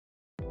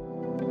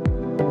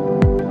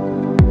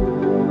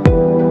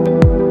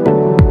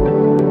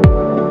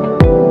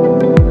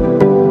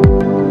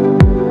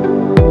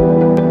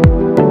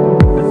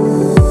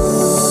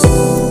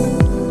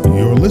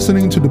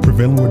to the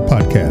Prevailing Word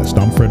Podcast.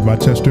 I'm Fred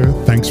Rochester.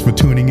 Thanks for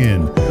tuning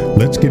in.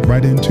 Let's get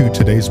right into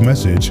today's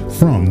message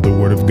from the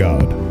Word of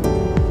God.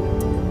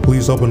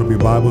 Please open up your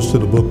Bibles to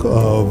the book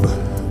of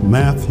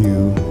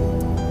Matthew,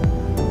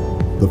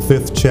 the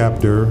 5th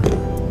chapter,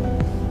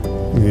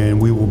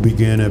 and we will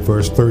begin at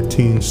verse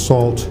 13,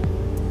 salt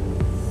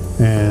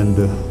and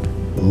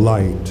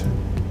light.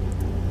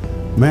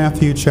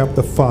 Matthew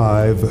chapter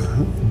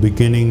 5,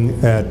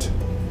 beginning at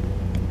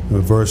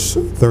verse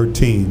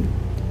 13.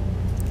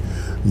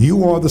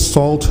 You are the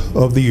salt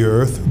of the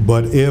earth,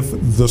 but if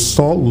the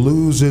salt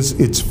loses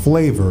its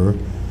flavor,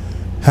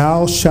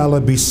 how shall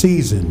it be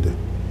seasoned?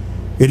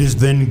 It is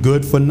then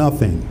good for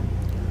nothing,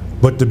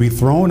 but to be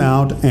thrown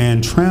out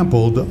and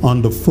trampled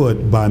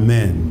underfoot by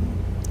men.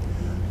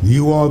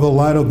 You are the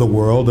light of the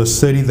world. A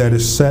city that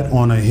is set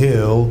on a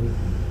hill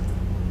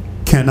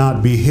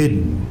cannot be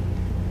hidden.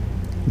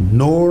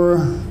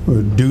 Nor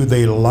do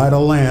they light a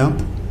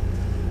lamp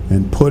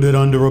and put it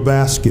under a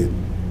basket,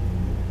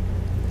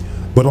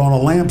 but on a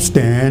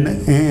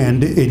lampstand,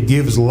 and it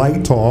gives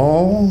light to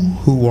all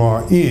who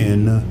are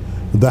in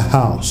the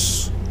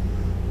house.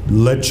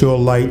 Let your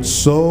light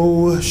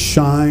so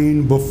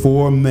shine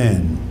before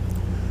men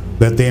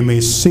that they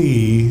may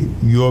see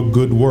your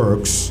good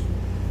works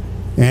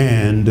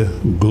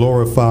and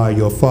glorify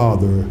your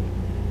Father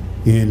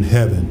in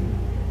heaven.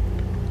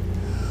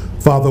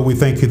 Father, we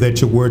thank you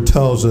that your word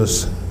tells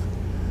us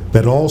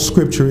that all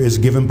scripture is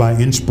given by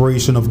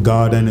inspiration of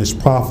God and is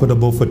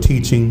profitable for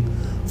teaching,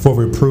 for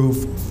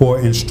reproof, for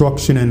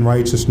instruction in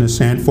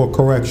righteousness, and for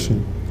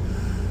correction,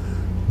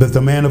 that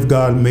the man of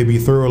God may be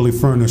thoroughly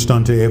furnished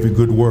unto every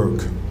good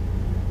work.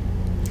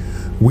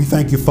 We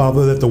thank you,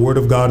 Father, that the word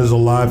of God is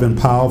alive and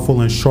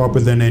powerful and sharper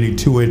than any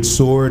two-edged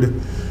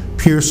sword,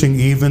 piercing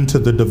even to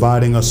the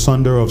dividing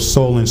asunder of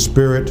soul and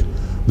spirit,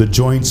 the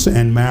joints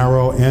and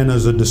marrow, and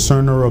as a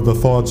discerner of the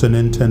thoughts and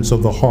intents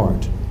of the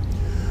heart.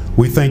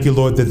 We thank you,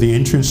 Lord, that the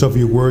entrance of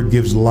your word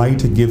gives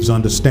light, it gives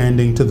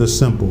understanding to the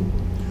simple.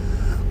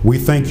 We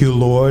thank you,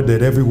 Lord,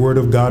 that every word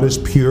of God is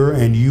pure,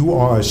 and you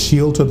are a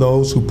shield to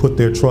those who put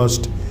their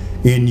trust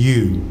in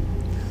you.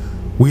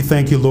 We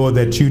thank you, Lord,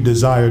 that you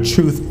desire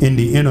truth in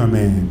the inner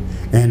man,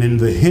 and in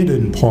the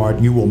hidden part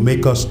you will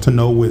make us to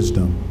know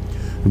wisdom.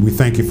 And we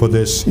thank you for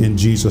this in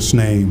Jesus'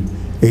 name.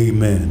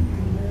 Amen.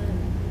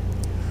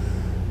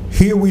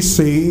 Here we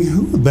see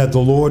that the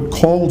Lord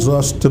calls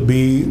us to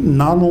be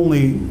not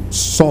only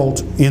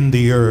salt in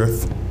the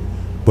earth,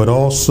 but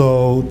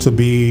also to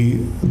be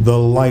the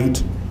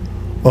light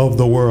of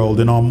the world.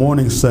 In our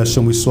morning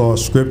session, we saw a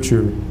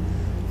scripture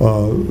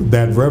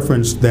that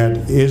referenced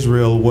that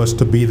Israel was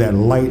to be that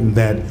light, and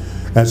that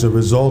as a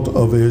result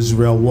of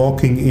Israel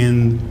walking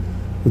in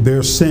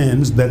their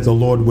sins, that the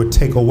Lord would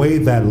take away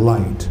that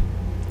light.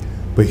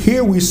 But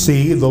here we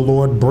see the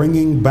Lord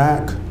bringing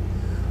back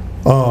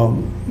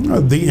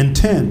the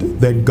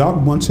intent that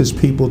God wants his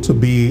people to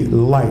be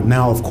light.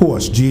 Now, of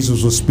course,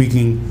 Jesus was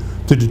speaking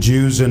to the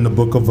Jews in the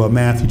book of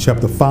Matthew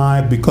chapter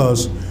 5,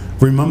 because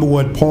remember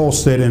what Paul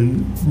said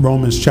in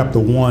Romans chapter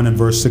 1 and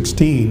verse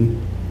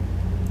 16,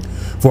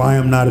 for I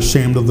am not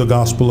ashamed of the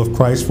gospel of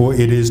Christ, for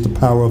it is the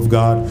power of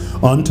God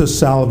unto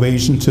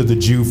salvation to the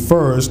Jew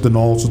first, and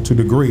also to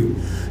the Greek.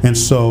 And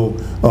so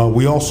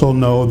we also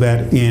know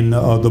that in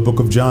the book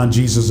of John,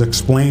 Jesus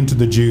explained to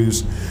the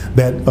Jews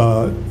that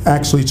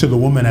actually to the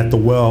woman at the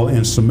well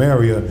in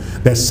Samaria,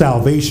 that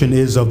salvation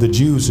is of the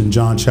Jews in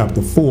John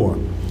chapter 4.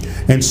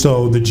 And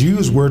so the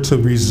Jews were to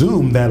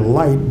resume that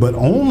light, but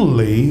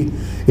only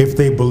if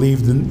they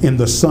believed in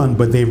the Son.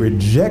 But they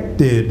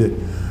rejected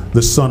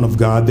the Son of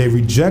God. They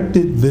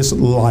rejected this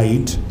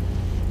light.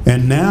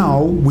 And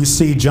now we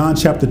see John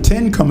chapter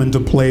 10 come into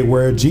play,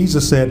 where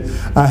Jesus said,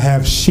 I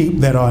have sheep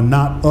that are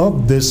not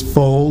of this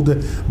fold.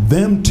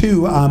 Them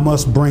too I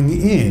must bring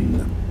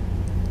in.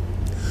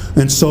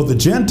 And so the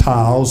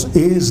Gentiles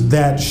is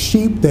that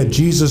sheep that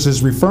Jesus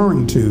is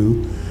referring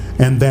to,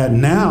 and that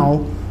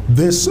now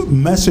this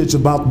message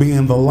about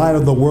being the light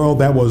of the world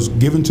that was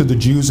given to the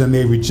Jews and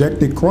they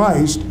rejected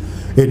Christ,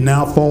 it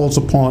now falls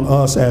upon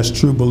us as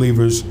true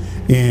believers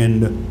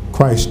in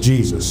Christ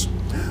Jesus.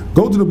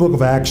 Go to the book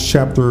of Acts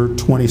chapter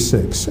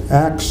 26.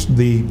 Acts,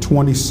 the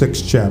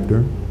 26th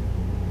chapter.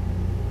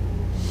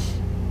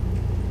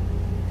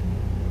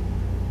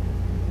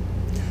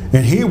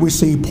 And here we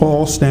see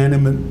Paul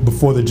standing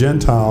before the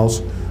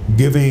Gentiles,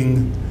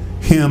 giving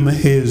him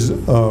his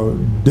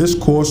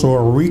discourse or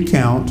a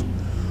recount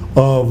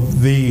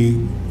of the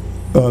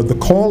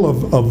call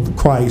of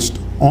Christ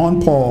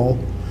on Paul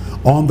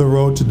on the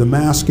road to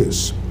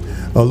Damascus.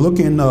 Look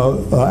in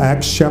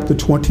Acts chapter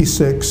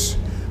 26,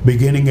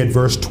 beginning at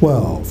verse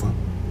 12.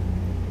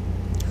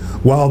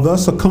 While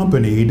thus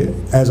accompanied,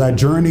 as I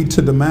journeyed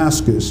to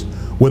Damascus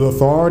with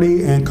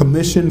authority and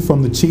commission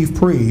from the chief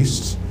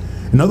priests.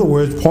 In other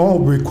words, Paul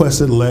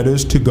requested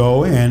letters to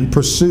go and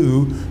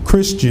pursue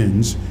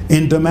Christians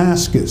in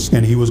Damascus,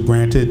 and he was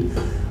granted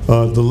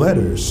the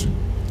letters,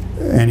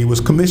 and he was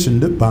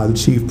commissioned by the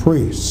chief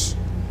priests.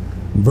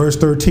 Verse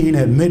 13,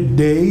 at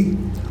midday,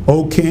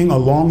 O king,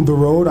 along the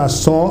road I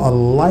saw a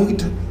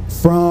light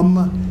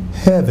from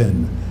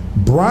heaven,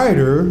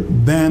 brighter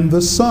than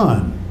the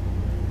sun.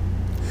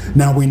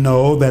 Now we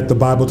know that the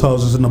Bible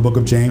tells us in the book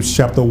of James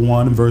chapter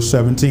 1 and verse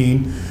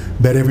 17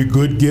 that every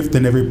good gift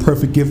and every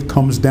perfect gift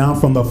comes down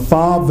from the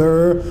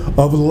Father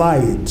of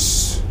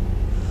lights.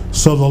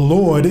 So the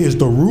Lord is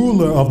the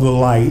ruler of the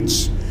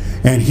lights,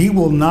 and he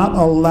will not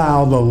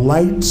allow the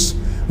lights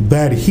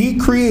that he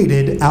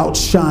created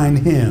outshine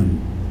him.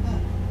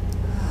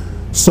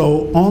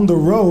 So on the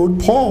road,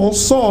 Paul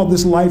saw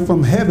this light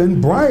from heaven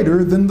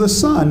brighter than the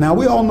sun. Now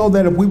we all know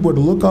that if we were to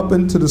look up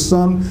into the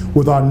sun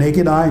with our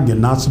naked eye, and you're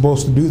not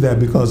supposed to do that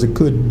because it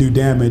could do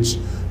damage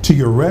to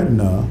your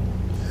retina,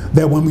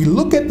 that when we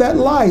look at that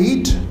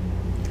light,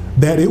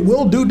 that it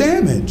will do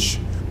damage.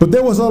 But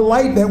there was a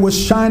light that was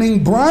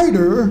shining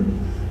brighter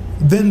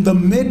than the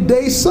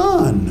midday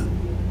sun.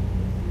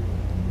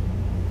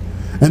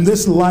 And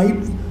this light,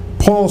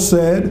 Paul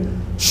said,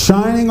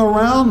 shining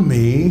around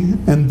me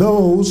and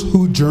those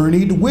who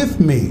journeyed with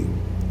me.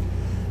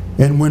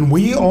 And when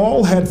we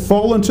all had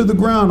fallen to the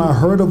ground, I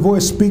heard a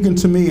voice speaking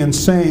to me and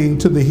saying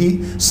in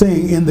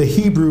the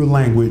Hebrew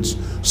language,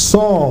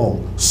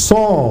 Saul,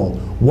 Saul,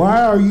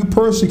 why are you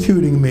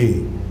persecuting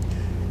me?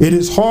 It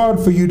is hard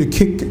for you to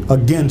kick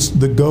against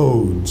the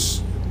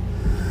goads.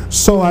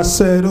 So I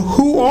said,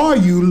 who are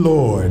you,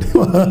 Lord?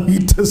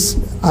 Just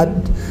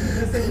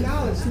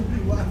acknowledge who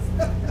he was.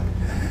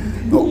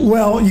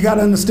 Well, you got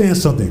to understand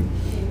something.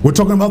 We're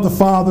talking about the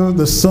Father,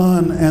 the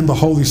Son, and the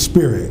Holy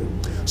Spirit.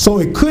 So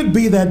it could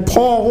be that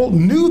Paul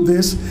knew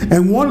this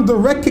and wanted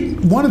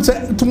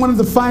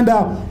to find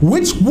out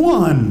which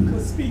one.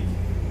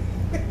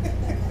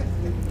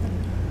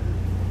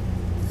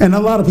 And a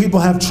lot of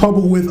people have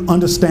trouble with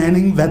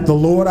understanding that the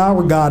Lord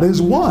our God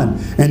is one.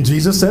 And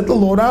Jesus said the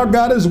Lord our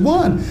God is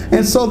one.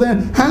 And so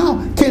then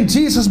how can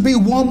Jesus be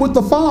one with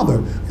the Father?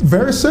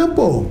 Very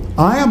simple.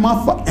 I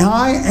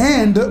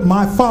and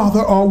my Father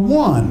are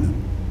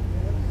one.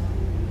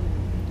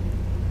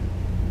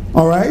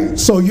 All right?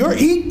 So you're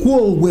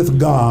equal with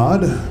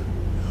God,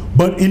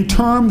 but in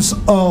terms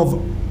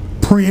of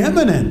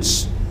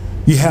preeminence,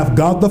 you have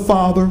God the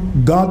Father,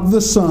 God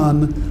the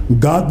Son,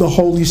 God the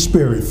Holy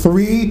Spirit.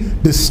 Three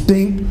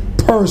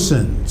distinct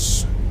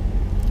persons.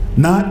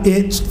 Not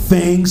its,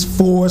 things,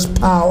 force,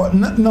 power.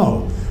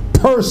 No,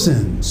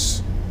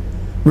 persons.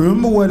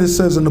 Remember what it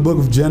says in the book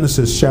of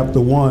Genesis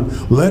chapter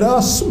 1. Let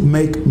us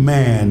make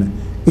man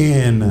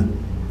in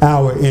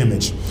our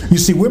image. You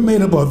see, we're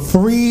made up of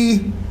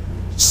three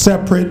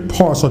separate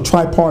parts, or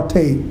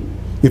tripartite,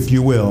 if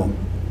you will.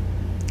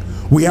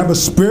 We have a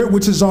spirit,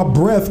 which is our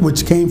breath,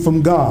 which came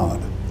from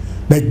God,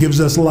 that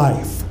gives us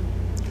life.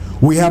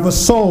 We have a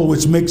soul,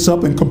 which makes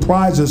up and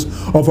comprises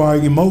of our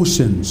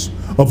emotions,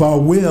 of our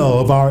will,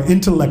 of our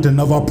intellect, and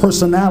of our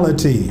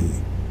personality.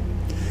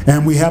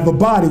 And we have a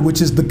body,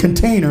 which is the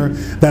container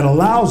that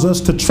allows us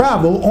to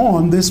travel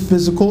on this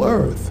physical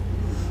earth.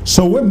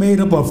 So we're made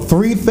up of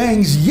three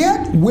things,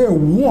 yet we're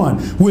one.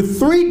 With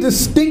three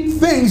distinct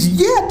things,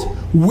 yet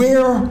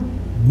we're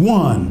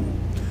one.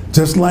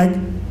 Just like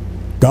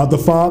God the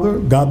Father,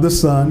 God the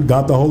Son,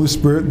 God the Holy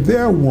Spirit,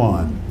 they're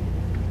one.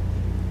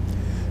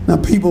 Now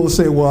people will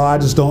say, well, I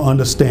just don't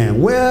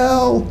understand.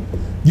 Well,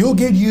 you'll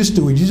get used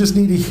to it. You just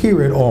need to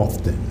hear it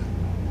often.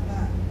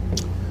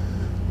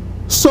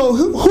 So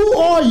who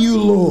are you,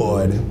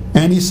 Lord?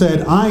 And he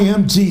said, I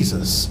am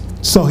Jesus.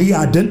 So he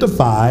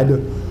identified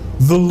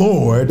the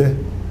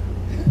Lord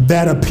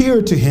that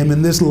appeared to him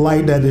in this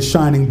light that is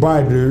shining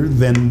brighter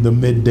than the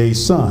midday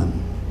sun.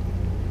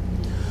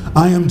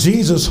 I am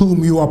Jesus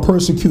whom you are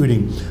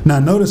persecuting. Now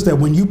notice that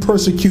when you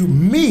persecute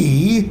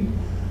me,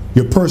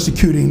 you're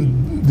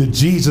persecuting the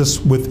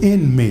Jesus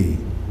within me.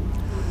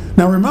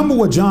 Now remember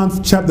what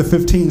John chapter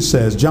 15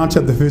 says. John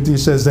chapter 15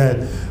 says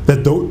that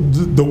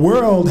the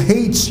world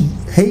hates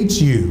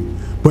you,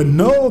 but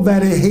know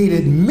that it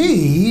hated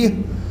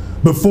me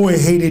before it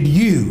hated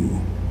you.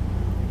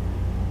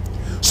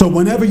 So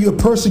whenever you're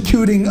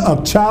persecuting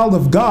a child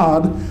of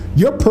God,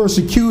 you're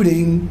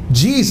persecuting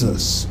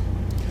Jesus.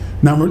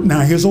 Now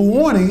here's a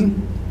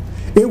warning.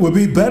 It would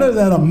be better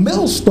that a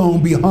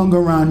millstone be hung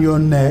around your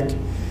neck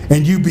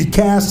and you be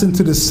cast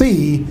into the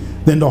sea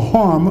than to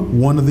harm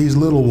one of these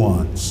little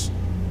ones.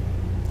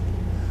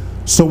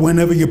 So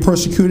whenever you're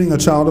persecuting a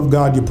child of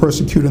God, you're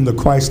persecuting the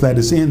Christ that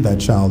is in that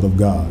child of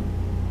God.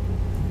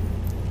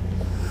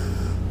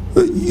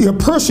 You're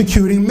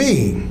persecuting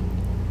me.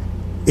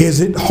 Is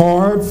it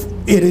hard?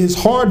 It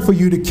is hard for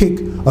you to kick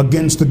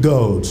against the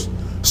goads.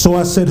 So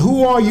I said,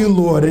 who are you,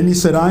 Lord? And he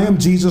said, I am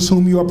Jesus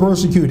whom you are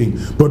persecuting.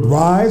 But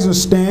rise or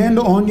stand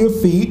on your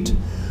feet,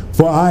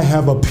 for I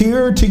have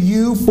appeared to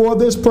you for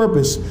this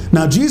purpose.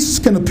 Now, Jesus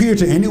can appear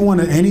to anyone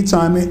at any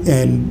time,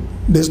 and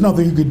there's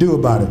nothing you can do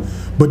about it.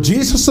 But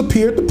Jesus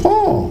appeared to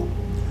Paul.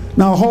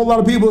 Now, a whole lot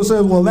of people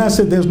say, well, that's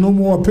it. There's no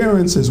more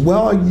appearances.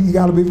 Well, you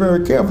got to be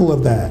very careful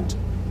of that.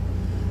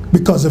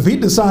 Because if he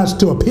decides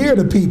to appear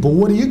to people,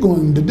 what are you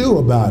going to do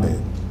about it?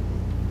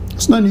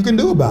 There's nothing you can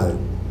do about it.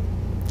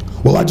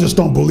 Well, I just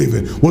don't believe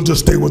it. We'll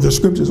just stay with the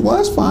scriptures. Well,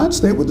 that's fine.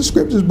 Stay with the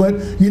scriptures.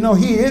 But, you know,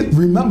 he is,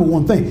 remember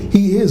one thing.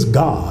 He is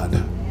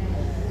God.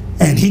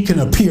 and he can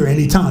appear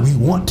anytime he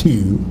wants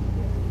to.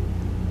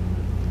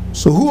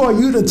 So who are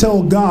you to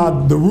tell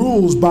God the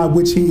rules by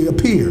which he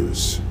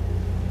appears?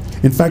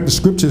 In fact, the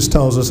scriptures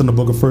tells us in the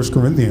book of 1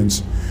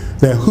 Corinthians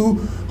that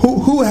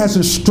who has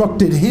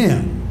instructed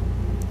him?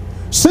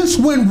 Since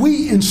when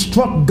we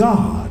instruct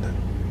God?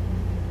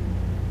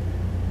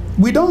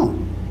 We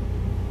don't.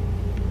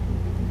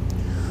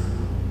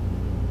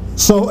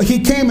 So he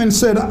came and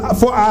said,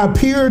 for I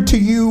appeared to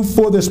you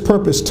for this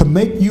purpose, to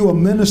make you a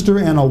minister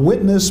and a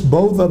witness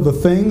both of the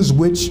things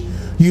which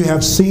you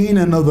have seen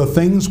and of the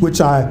things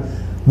which I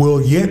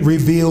will yet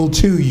reveal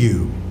to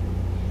you.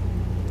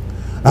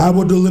 I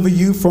will deliver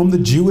you from the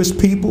Jewish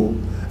people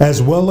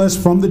as well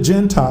as from the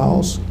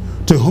Gentiles,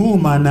 to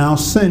whom I now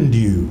send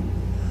you.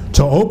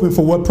 To open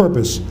for what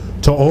purpose?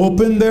 To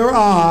open their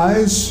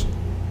eyes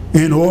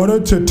in order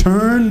to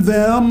turn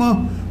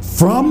them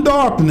from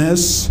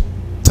darkness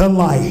to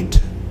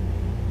light.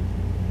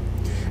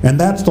 And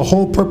that's the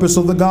whole purpose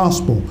of the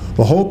gospel.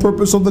 The whole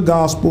purpose of the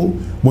gospel,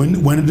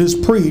 when it is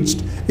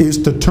preached,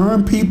 is to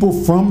turn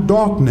people from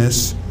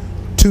darkness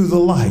to the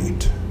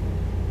light.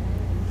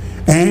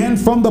 And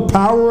from the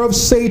power of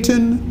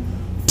Satan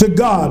to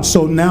God.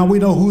 So now we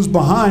know who's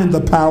behind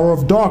the power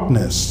of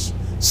darkness.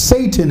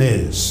 Satan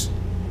is.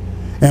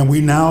 And we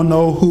now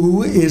know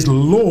who is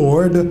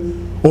Lord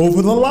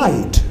over the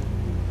light.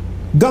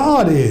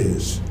 God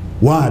is.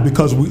 Why?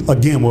 Because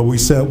what we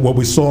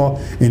saw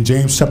in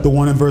James chapter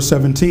 1 and verse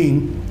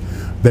 17,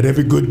 that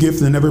every good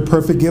gift and every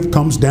perfect gift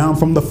comes down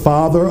from the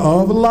Father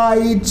of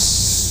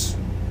lights.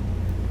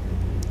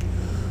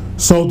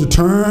 So to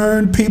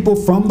turn people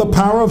from the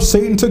power of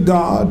Satan to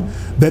God,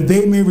 that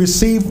they may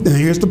receive, and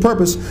here's the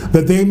purpose,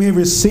 that they may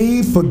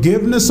receive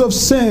forgiveness of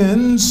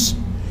sins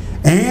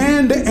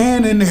and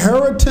an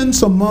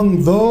inheritance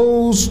among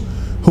those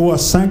who are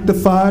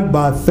sanctified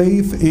by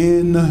faith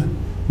in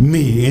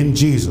me, in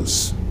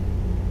Jesus.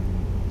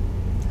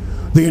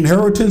 The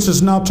inheritance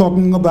is not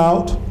talking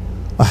about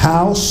a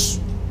house,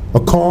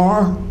 a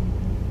car,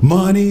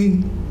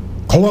 money,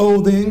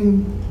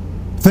 clothing,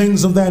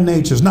 things of that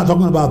nature. It's not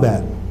talking about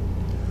that.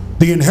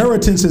 The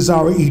inheritance is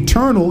our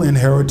eternal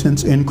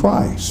inheritance in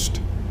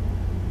Christ.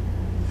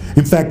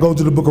 In fact, go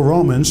to the book of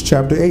Romans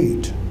chapter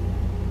 8.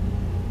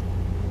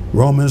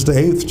 Romans, the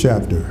 8th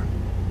chapter.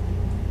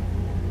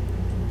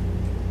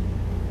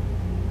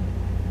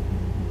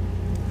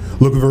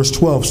 Look at verse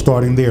 12,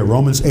 starting there.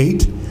 Romans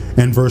 8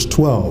 and verse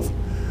 12.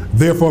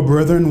 Therefore,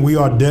 brethren, we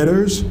are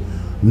debtors,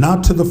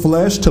 not to the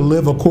flesh, to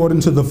live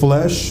according to the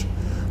flesh.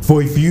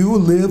 For if you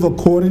live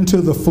according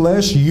to the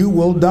flesh, you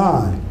will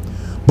die.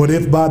 But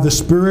if by the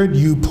Spirit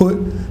you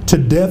put to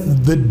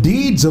death the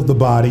deeds of the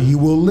body, you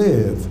will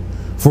live.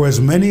 For as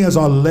many as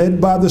are led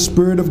by the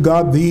Spirit of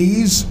God,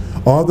 these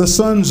are the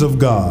sons of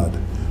God.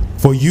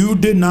 For you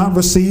did not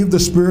receive the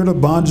spirit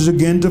of bondage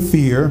again to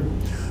fear,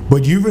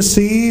 but you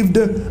received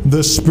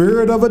the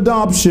spirit of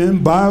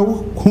adoption, by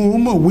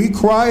whom we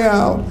cry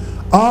out,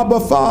 Abba,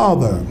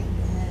 Father.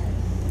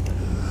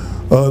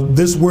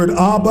 This word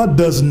Abba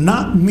does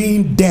not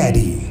mean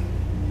daddy.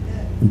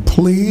 And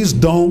please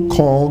don't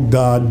call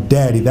God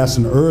daddy. That's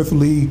an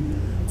earthly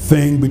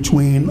thing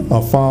between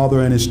a father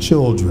and his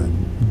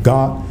children.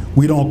 God,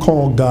 we don't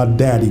call God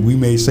daddy. We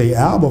may say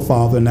Abba,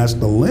 Father, and that's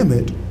the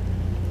limit.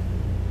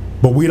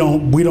 But we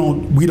don't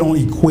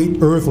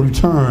equate earthly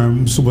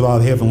terms with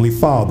our heavenly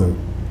Father.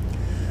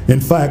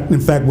 In fact,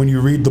 when you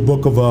read the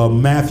book of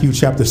Matthew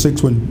chapter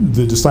 6, when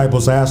the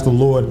disciples asked the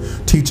Lord,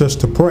 teach us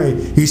to pray,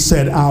 he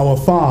said, Our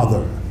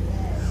Father.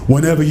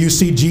 Whenever you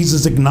see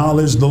Jesus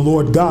acknowledge the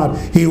Lord God,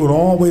 he would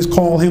always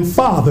call him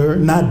Father,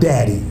 not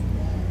Daddy.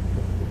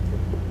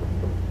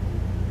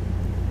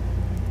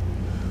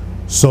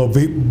 So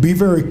be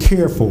very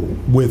careful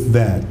with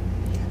that.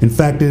 In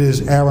fact, it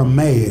is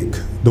Aramaic.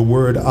 The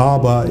word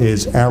Abba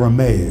is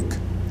Aramaic.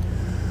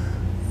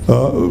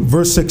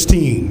 Verse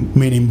 16,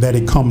 meaning that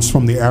it comes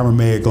from the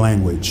Aramaic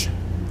language.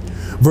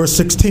 Verse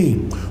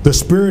 16, the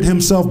Spirit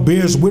himself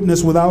bears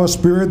witness with our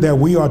spirit that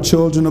we are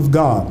children of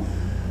God.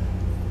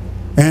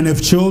 And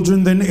if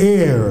children, then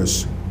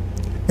heirs.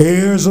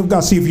 Heirs of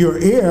God. See, if you're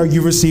heir,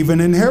 you receive an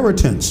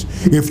inheritance.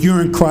 If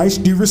you're in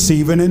Christ, you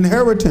receive an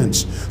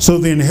inheritance. So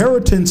the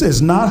inheritance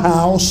is not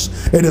house,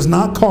 it is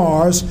not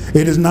cars,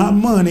 it is not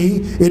money,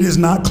 it is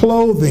not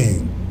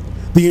clothing.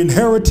 The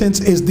inheritance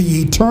is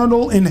the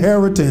eternal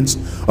inheritance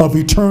of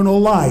eternal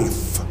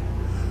life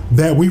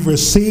that we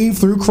receive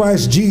through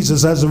Christ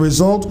Jesus as a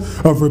result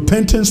of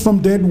repentance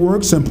from dead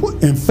works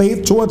and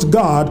faith towards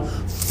God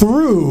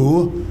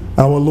through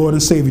our Lord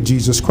and Savior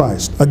Jesus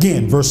Christ.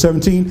 Again, verse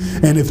 17,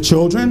 and if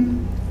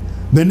children,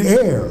 then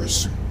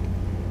heirs.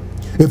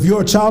 If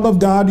you're a child of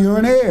God, you're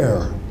an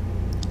heir.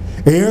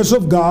 Heirs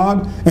of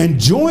God and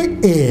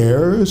joint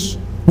heirs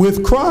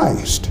with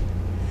Christ,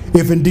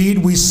 if indeed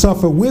we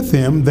suffer with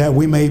him, that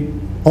we may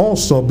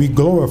also be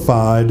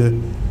glorified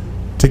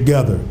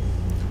together.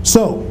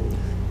 So,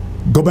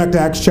 go back to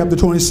Acts chapter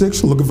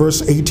 26, look at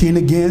verse 18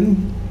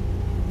 again.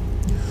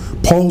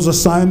 Paul's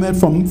assignment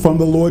from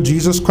the Lord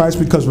Jesus Christ,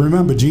 because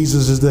remember,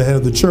 Jesus is the head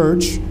of the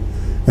church,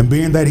 And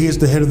being that he is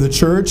the head of the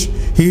church,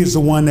 he is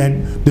the one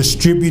that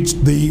distributes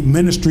the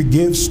ministry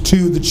gifts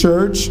to the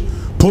church,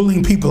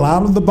 pulling people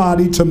out of the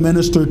body to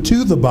minister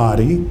to the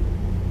body.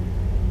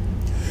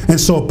 And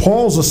so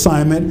Paul's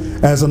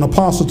assignment as an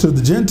apostle to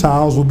the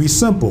Gentiles will be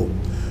simple.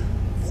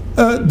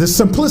 The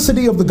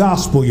simplicity of the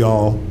gospel,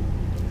 y'all.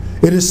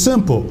 It is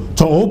simple: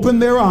 to open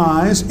their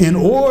eyes in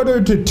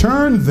order to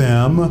turn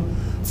them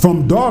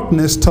from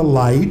darkness to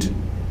light,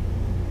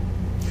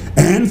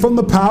 and from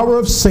the power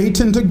of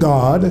Satan to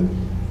God,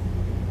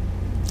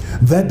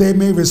 that they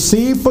may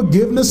receive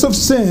forgiveness of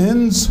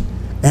sins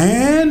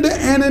and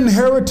an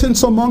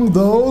inheritance among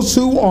those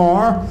who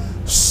are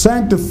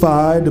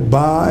sanctified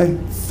by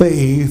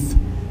faith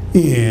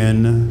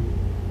in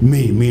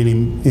me,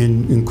 meaning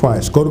in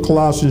Christ. Go to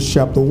Colossians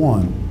chapter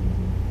 1.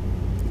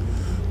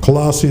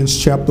 Colossians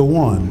chapter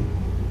 1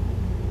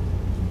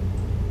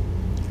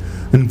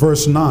 and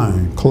verse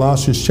 9.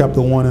 Colossians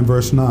chapter 1 and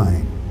verse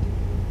 9.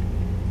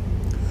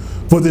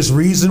 For this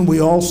reason we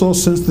also,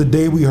 since the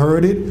day we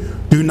heard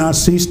it, do not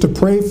cease to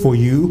pray for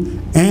you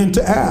and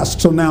to ask.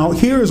 So now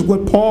here's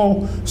what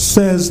Paul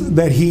says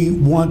that he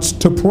wants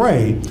to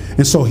pray.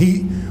 And so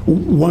he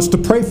wants to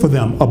pray for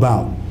them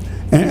about.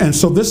 And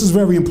so this is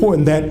very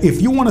important, that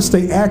if you want to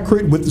stay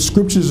accurate with the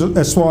scriptures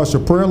as far as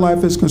your prayer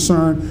life is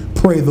concerned,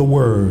 pray the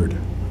word.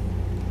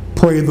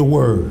 Pray the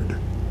word.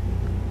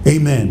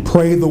 Amen.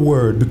 Pray the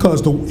word,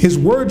 because his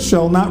word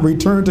shall not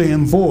return to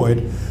him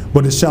void,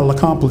 but it shall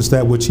accomplish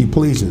that which he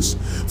pleases.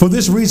 For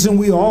this reason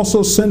we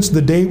also, since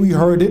the day we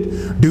heard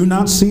it, do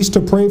not cease to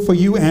pray for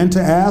you and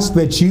to ask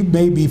that you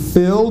may be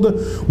filled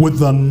with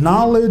the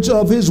knowledge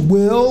of his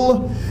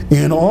will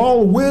in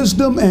all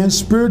wisdom and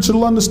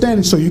spiritual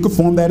understanding. So you can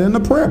form that in a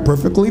prayer.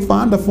 Perfectly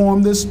fine to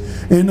form this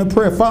in a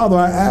prayer. Father,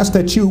 I ask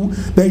that you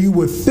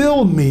would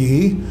fill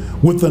me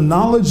with the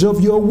knowledge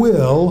of your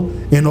will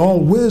in all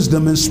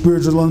wisdom and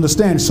spiritual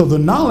understanding. So the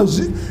knowledge,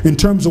 in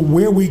terms of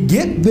where we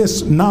get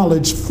this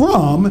knowledge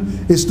from,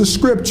 is the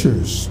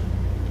scriptures.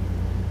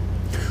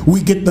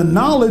 We get the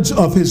knowledge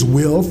of his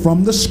will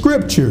from the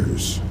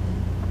scriptures.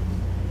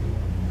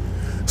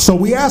 So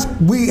we ask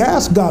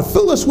God,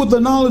 fill us with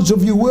the knowledge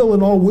of your will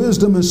in all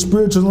wisdom and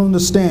spiritual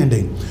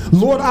understanding.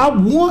 Lord, I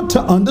want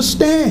to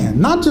understand,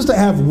 not just to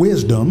have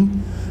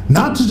wisdom,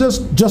 not to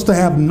just to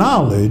have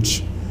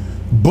knowledge,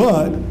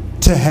 but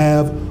to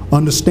have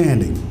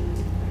understanding.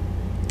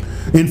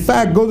 In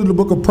fact, go to the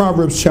book of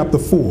Proverbs chapter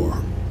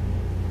 4.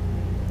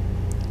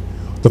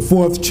 The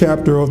 4th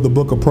chapter of the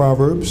book of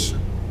Proverbs.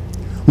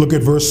 Look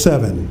at verse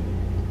 7.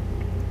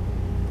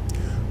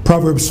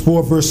 Proverbs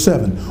 4 verse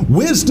 7.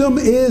 Wisdom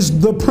is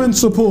the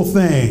principal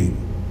thing.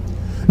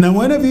 Now,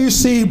 whenever you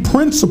see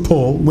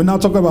principal, we're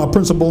not talking about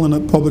principal in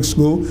a public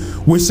school.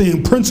 We're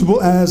seeing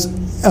principal as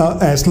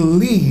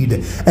lead,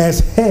 as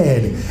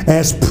head,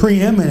 as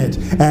preeminent,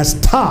 as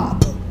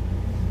top.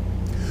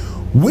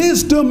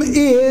 Wisdom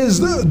is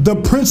the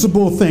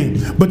principal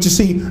thing. But you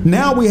see,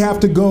 now we have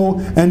to go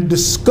and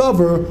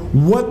discover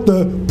what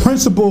the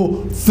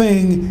principal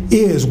thing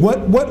is. Where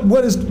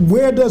does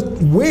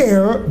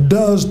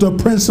the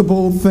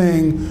principal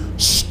thing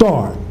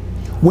start?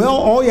 Well,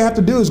 all you have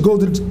to do is go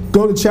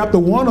to chapter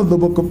 1 of the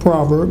book of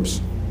Proverbs,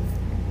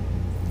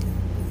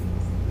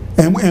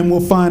 and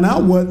we'll find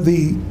out what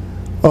the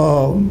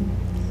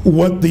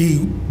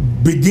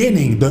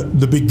beginning,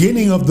 the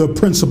beginning of the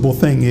principal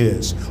thing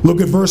is.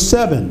 Look at verse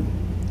 7.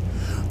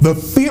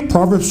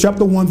 Proverbs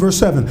chapter 1 verse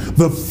 7.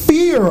 The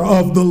fear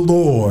of the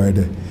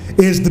Lord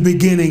is the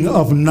beginning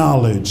of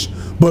knowledge,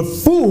 but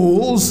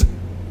fools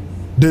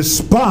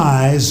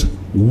despise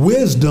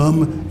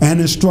wisdom and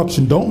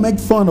instruction. Don't make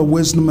fun of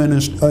wisdom and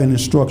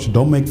instruction.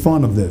 Don't make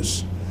fun of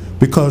this,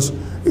 because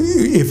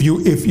if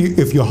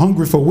you're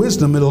hungry for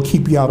wisdom, it'll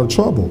keep you out of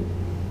trouble.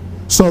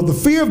 So the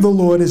fear of the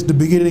Lord is the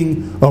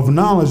beginning of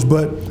knowledge,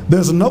 but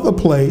there's another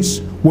place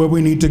where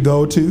we need to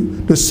go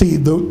to see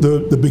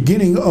the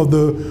beginning of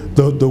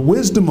the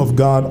wisdom of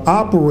God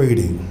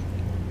operating.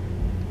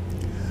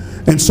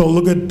 And so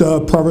look at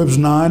Proverbs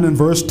 9 and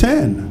verse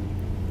 10.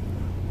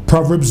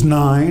 Proverbs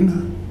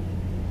 9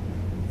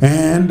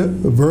 and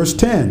verse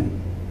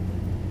 10.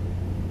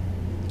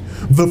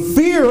 The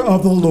fear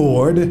of the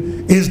Lord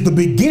is the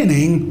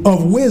beginning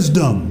of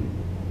wisdom,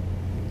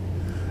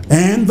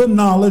 and the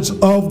knowledge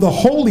of the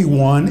Holy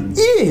One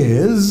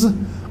is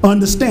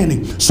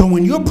understanding. So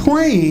when you're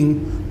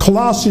praying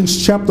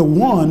Colossians chapter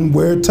 1,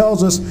 where it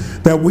tells us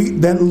that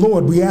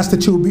Lord, we ask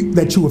that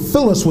you will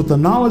fill us with the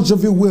knowledge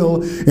of your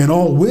will in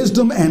all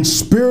wisdom and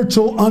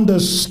spiritual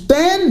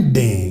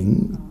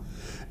understanding.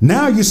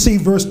 Now you see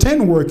verse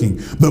 10 working.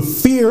 The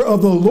fear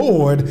of the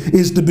Lord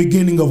is the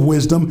beginning of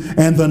wisdom,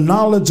 and the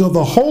knowledge of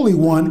the Holy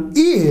One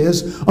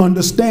is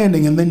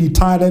understanding. And then you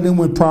tie that in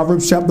with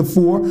Proverbs chapter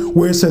 4,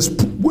 where it says,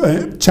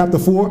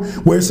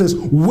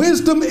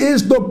 wisdom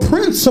is the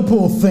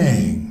principal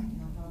thing.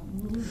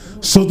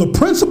 So the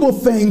principal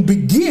thing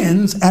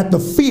begins at the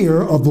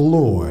fear of the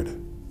Lord.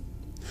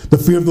 The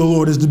fear of the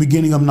Lord is the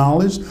beginning of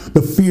knowledge.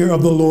 The fear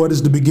of the Lord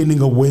is the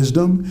beginning of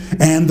wisdom.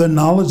 And the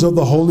knowledge of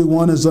the Holy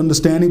One is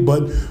understanding.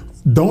 But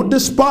don't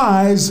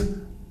despise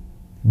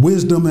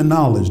Wisdom and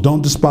knowledge.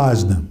 Don't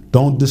despise them.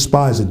 Don't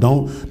despise it.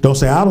 Don't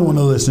say, I don't want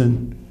to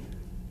listen.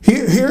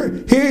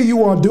 Here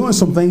you are doing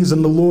some things,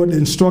 and the Lord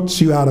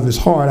instructs you out of his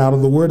heart, out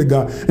of the word of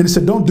God. And he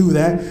said, don't do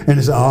that. And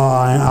he said,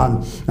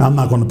 I'm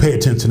not going to pay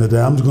attention to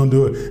that. I'm just going to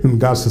do it. And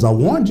God says, I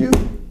warned you.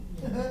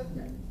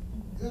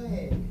 Go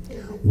ahead.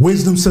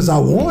 Wisdom says, I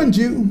warned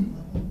you.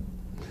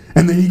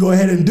 And then you go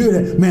ahead and do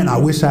that. Man, I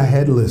wish I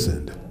had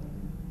listened.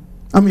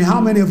 I mean,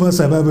 how many of us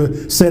have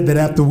ever said that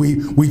after we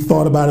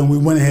thought about it and we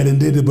went ahead and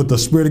did it, but the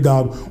Spirit of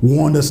God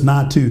warned us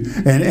not to,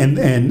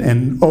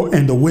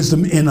 and the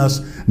wisdom in us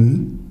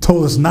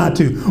told us not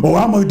to. Oh,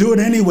 I'm going to do it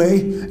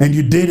anyway, and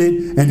you did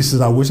it, and he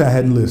says, I wish I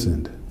hadn't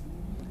listened.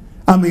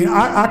 I mean,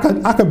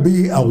 I could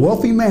be a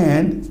wealthy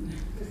man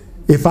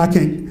if I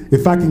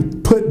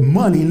can put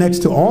money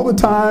next to all the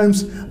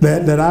times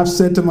that I've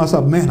said to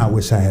myself, man, I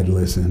wish I had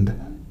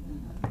listened.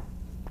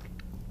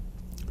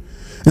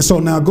 And so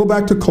now go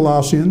back to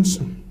Colossians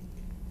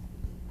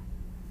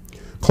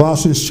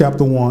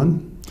chapter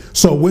 1.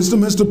 So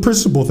wisdom is the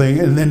principal thing.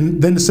 And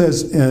then it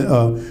says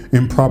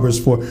in Proverbs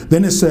 4,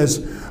 then it says,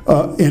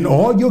 in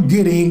all you're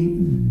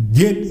getting,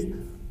 get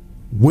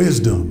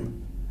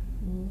wisdom.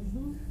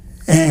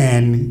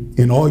 And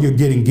in all you're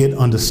getting, get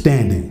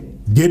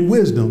understanding. Get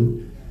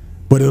wisdom,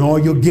 but in all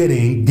you're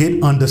getting,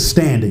 get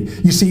understanding.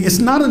 You see, it's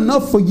not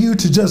enough for you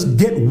to just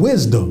get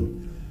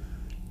wisdom.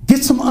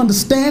 Get some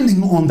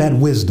understanding on that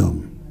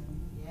wisdom.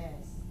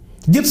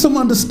 Get some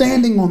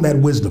understanding on that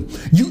wisdom.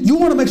 You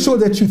want to make sure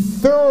that you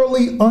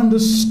thoroughly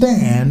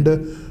understand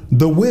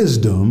the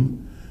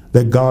wisdom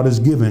that God has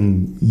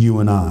given you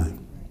and I.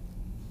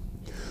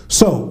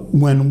 So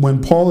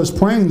when Paul is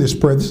praying this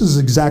prayer, this is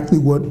exactly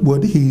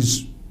what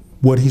he's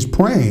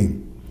praying,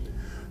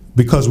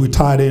 because we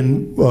tied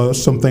in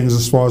some things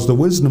as far as the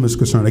wisdom is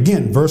concerned.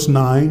 Again, verse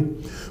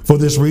 9, for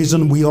this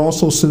reason we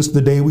also, since the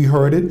day we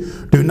heard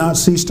it, do not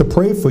cease to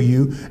pray for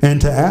you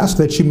and to ask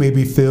that you may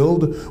be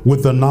filled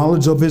with the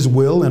knowledge of his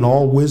will and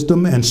all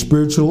wisdom and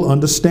spiritual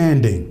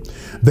understanding.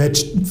 That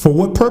for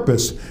what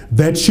purpose?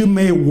 That you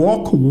may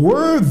walk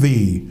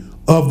worthy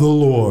of the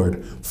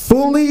Lord,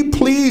 fully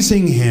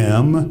pleasing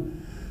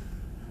him,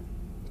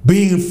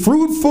 being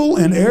fruitful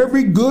in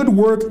every good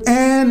work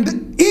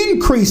and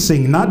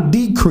increasing, not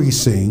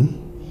decreasing,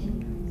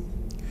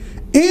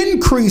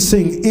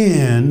 increasing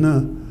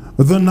in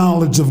the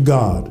knowledge of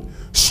God,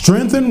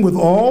 strengthened with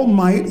all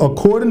might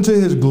according to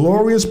his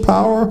glorious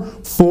power,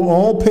 for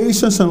all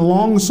patience and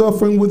long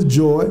suffering with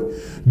joy,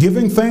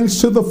 giving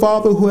thanks to the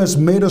Father who has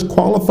made us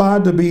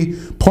qualified to be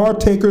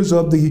partakers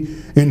of the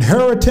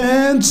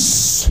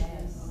inheritance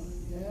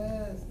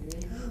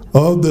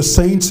of the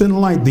saints in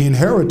light. The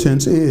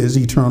inheritance is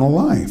eternal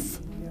life.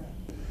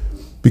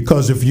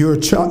 Because if you're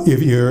his child,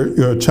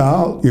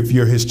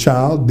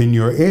 then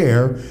you're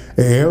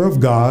heir of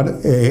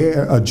God,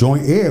 a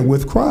joint heir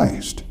with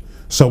Christ.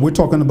 So we're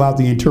talking about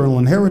the eternal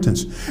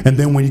inheritance. And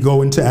then when you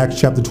go into Acts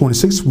chapter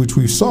 26, which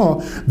we saw,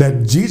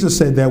 that Jesus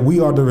said that we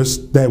are to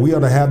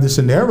have this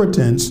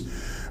inheritance,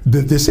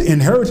 that this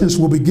inheritance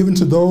will be given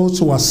to those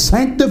who are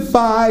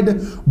sanctified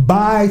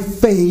by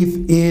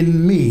faith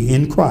in me,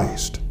 in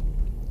Christ.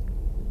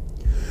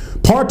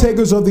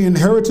 Partakers of the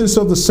inheritance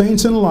of the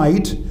saints in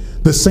light.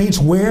 The saints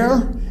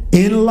where?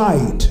 In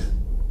light.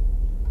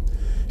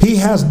 He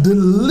has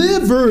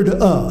delivered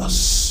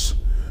us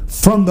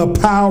from the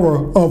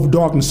power of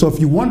darkness. So if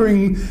you're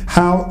wondering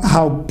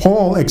how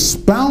Paul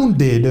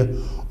expounded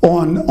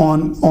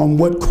on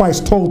what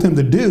Christ told him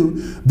to do,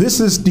 this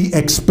is the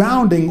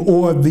expounding,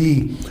 or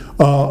the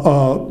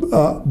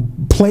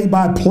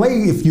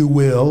play-by-play, if you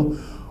will,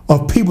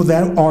 of people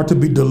that are to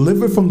be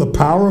delivered from the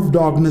power of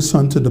darkness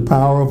unto the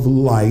power of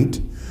light,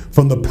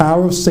 from the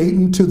power of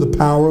Satan to the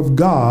power of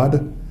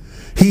God.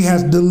 He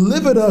has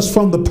delivered us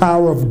from the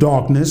power of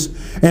darkness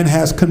and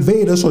has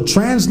conveyed us, or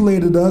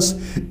translated us,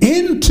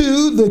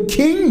 into the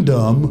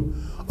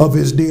kingdom of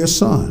his dear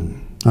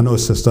Son. I know it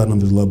says Son of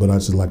his love, but I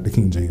just like the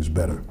King James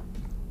better.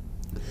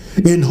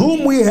 In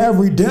whom we have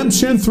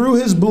redemption through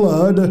his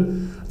blood,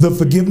 the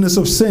forgiveness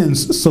of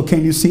sins. So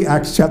can you see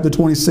Acts chapter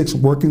 26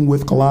 working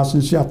with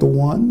Colossians chapter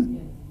 1?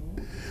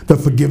 The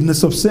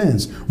forgiveness of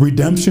sins,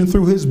 redemption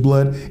through his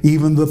blood,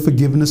 even the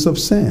forgiveness of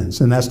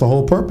sins. And that's the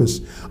whole purpose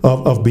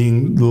of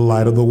being the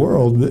light of the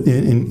world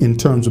in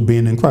terms of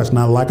being in Christ.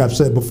 Now, like I've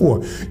said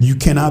before, you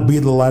cannot be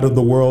the light of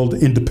the world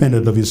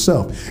independent of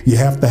yourself. You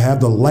have to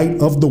have the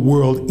light of the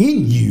world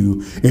in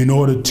you in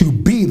order to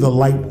be the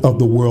light of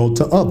the world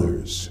to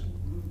others.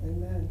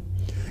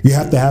 You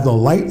have to have the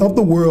light of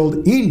the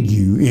world in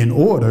you in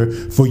order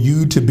for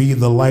you to be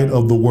the light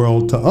of the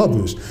world to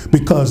others,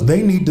 because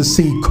they need to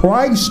see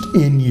Christ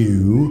in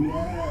you,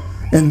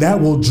 and that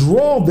will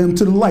draw them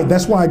to the light.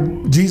 That's why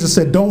Jesus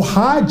said, don't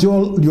hide your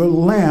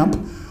lamp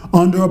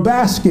under a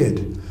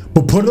basket,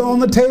 but put it on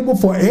the table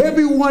for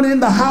everyone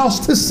in the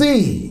house to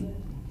see.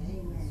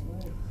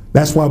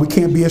 That's why we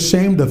can't be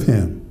ashamed of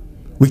him.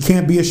 We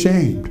can't be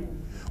ashamed.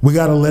 We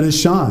got to let it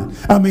shine.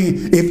 I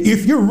mean,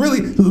 if you're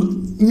really,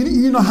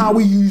 you know how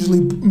we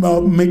usually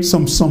make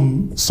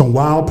some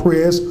wild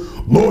prayers.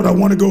 Lord, I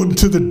want to go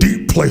into the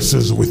deep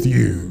places with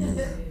you.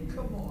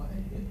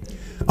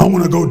 I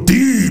want to go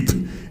deep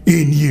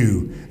in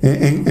you.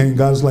 And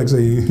God's like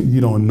saying,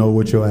 you don't know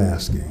what you're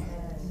asking.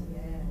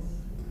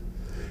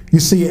 You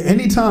see,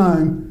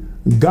 anytime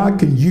God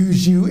can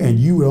use you and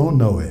you don't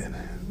know it.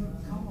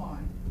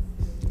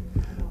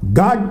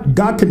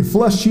 God can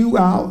flush you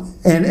out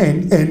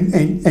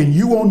and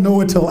you won't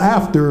know it till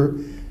after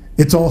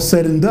it's all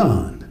said and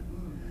done.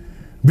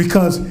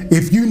 Because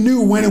if you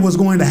knew when it was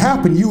going to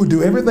happen, you would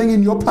do everything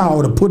in your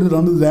power to put it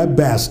under that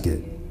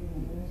basket.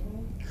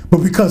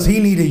 But because he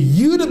needed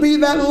you to be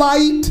that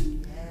light,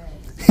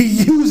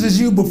 he uses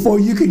you before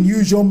you can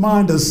use your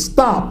mind to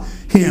stop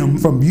him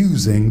from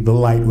using the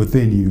light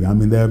within you. I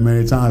mean, there are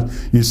many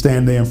times you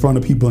stand there in front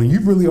of people and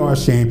you really are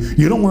ashamed.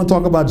 You don't want to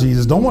talk about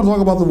Jesus, don't want to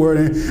talk about the word,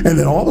 and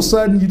then all of a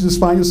sudden you just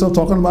find yourself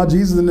talking about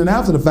Jesus, and then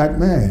after the fact,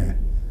 man,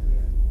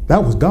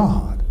 that was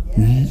God.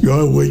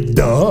 Wait,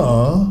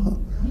 duh.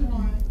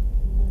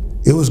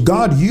 It was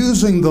God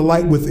using the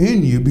light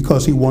within you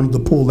because he wanted to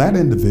pull that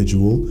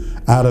individual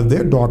out of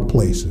their dark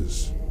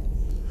places.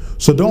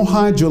 So don't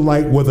hide your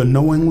light, whether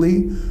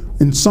knowingly,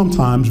 and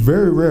sometimes,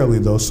 very rarely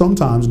though,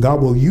 sometimes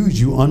God will use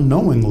you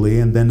unknowingly,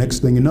 and then next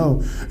thing you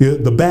know,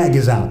 the bag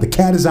is out. The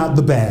cat is out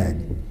the bag.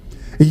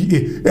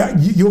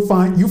 You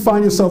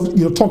find yourself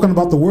talking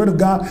about the word of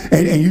God,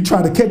 and you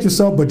try to catch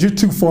yourself, but you're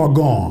too far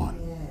gone.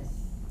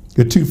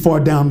 You're too far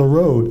down the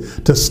road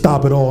to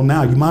stop it all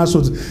now. You might as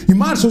well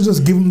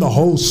just give them the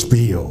whole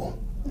spiel.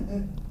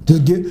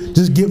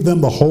 Just give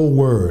them the whole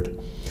word.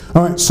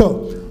 All right,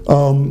 so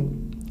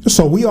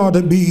we are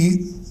to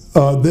be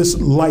this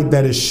light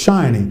that is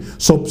shining.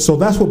 So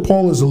that's what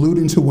Paul is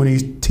alluding to when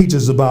he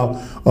teaches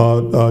about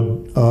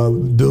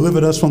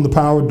delivered us from the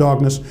power of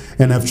darkness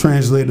and have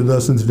translated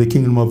us into the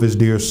kingdom of his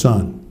dear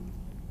Son.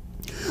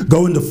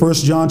 Go into 1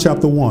 John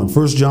chapter 1.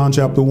 1 John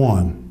chapter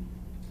 1.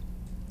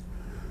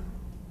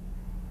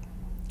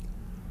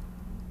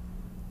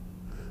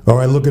 All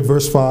right, look at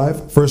verse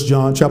 5. 1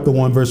 John chapter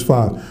 1, verse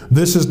 5.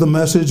 This is the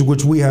message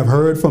which we have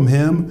heard from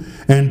him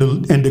and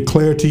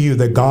declare to you,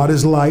 that God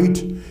is light,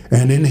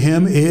 and in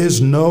him is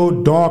no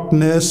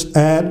darkness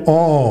at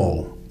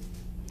all.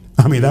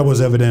 I mean, that was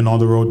evident on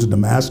the road to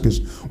Damascus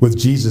with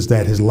Jesus,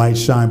 that his light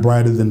shined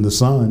brighter than the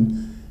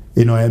sun.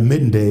 You know, at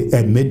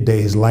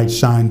midday his light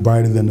shined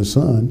brighter than the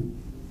sun.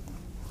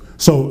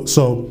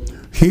 So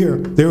here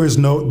there is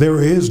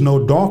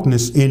no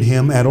darkness in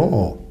him at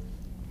all.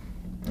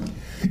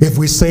 If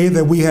we say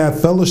that we have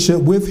fellowship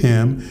with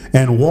him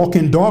and walk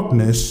in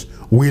darkness,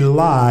 we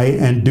lie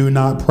and do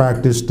not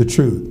practice the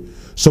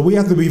truth. So we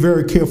have to be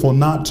very careful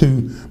not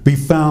to be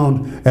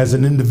found as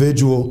an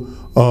individual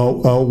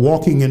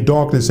walking in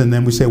darkness, and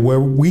then we say,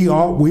 well, we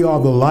are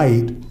the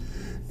light.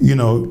 You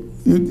know,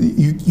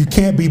 you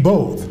can't be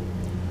both.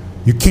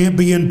 You can't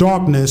be in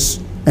darkness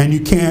and you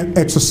can't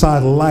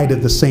exercise light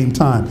at the same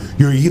time.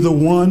 You're either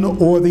one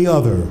or the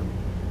other.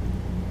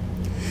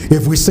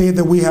 If we say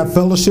that we have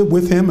fellowship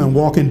with him and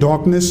walk in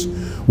darkness,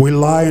 we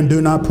lie and do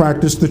not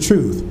practice the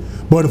truth.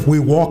 But if we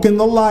walk in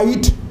the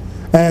light,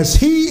 as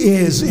he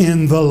is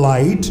in the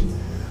light,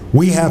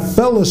 we have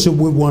fellowship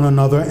with one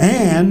another,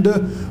 and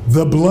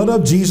the blood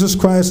of Jesus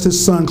Christ,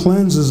 his Son,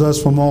 cleanses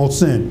us from all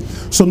sin.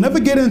 So never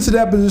get into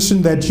that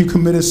position that you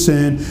committed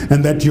sin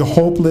and that you're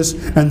hopeless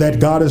and that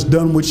God is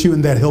done with you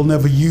and that he'll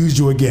never use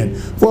you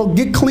again. Well,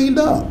 get cleaned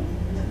up.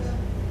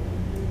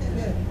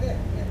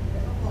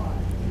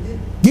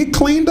 Get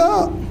cleaned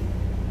up.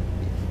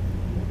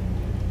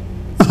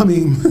 I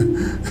mean,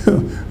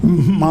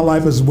 my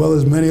life as well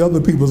as many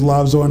other people's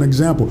lives are an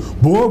example.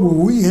 Boy, were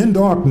we in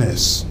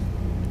darkness.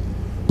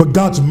 But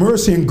God's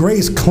mercy and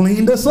grace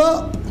cleaned us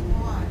up.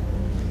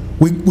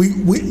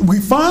 We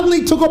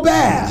finally took a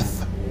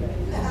bath.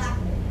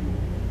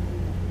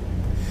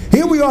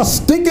 Here we are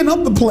stinking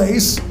up the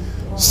place,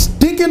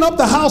 stinking up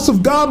the house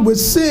of God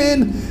with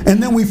sin,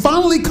 and then we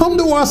finally come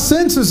to our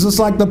senses, just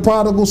like the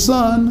prodigal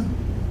son.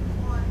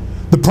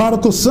 The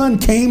prodigal son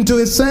came to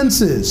his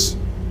senses.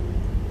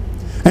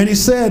 And he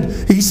said,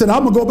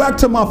 I'm going to go back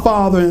to my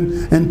father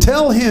and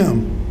tell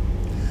him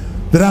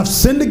that I've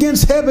sinned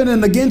against heaven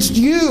and against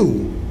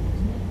you.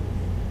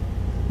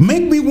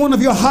 Make me one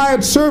of your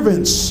hired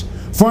servants,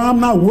 for I'm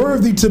not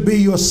worthy to be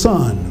your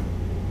son.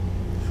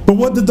 But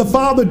what did the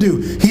father do?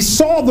 He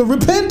saw the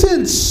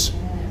repentance.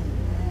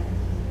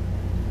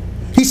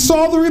 He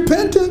saw the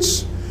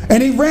repentance,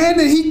 and he ran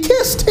and he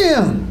kissed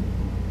him.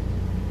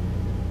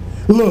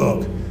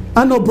 Look,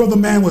 I know Brother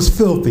Man was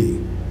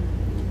filthy.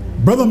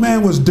 Brother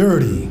Man was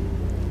dirty.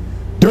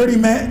 Dirty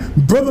man.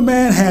 Brother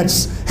Man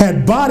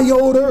had body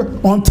odor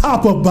on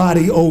top of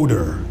body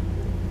odor.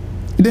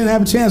 He didn't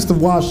have a chance to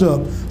wash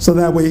up so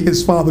that way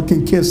his father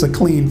can kiss a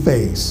clean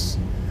face.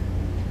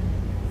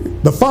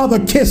 The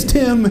father kissed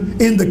him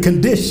in the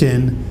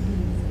condition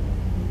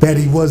that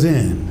he was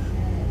in,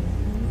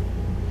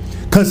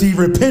 because he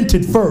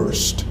repented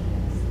first.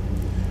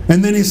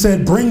 And then he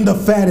said, kill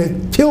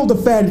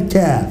the fatted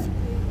calf.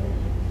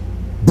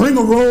 Bring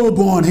a robe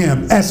on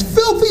him. As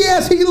filthy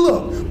as he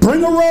looked,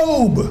 bring a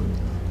robe.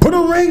 Put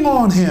a ring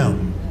on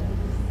him.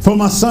 For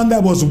my son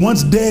that was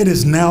once dead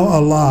is now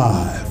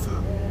alive.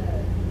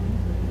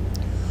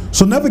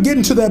 So never get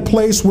into that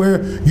place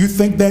where you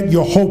think that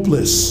you're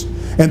hopeless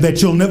and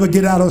that you'll never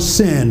get out of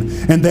sin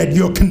and that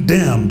you're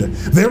condemned.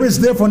 There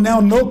is therefore now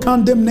no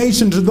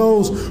condemnation to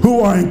those who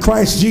are in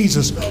Christ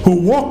Jesus,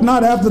 who walk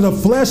not after the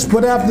flesh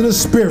but after the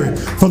Spirit.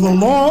 For the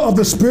law of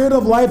the Spirit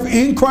of life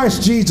in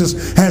Christ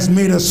Jesus has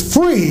made us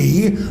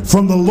free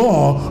from the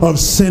law of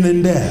sin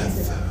and death.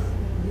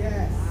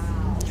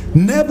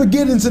 Never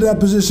get into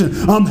that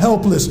position. I'm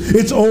helpless.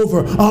 It's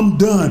over. I'm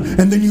done.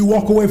 And then you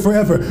walk away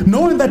forever,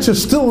 knowing that you're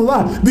still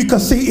alive.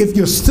 Because see, if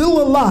you're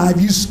still alive,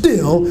 you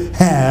still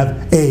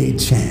have a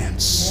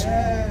chance.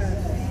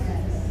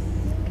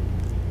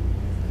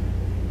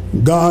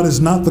 God is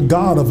not the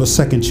God of a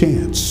second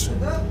chance.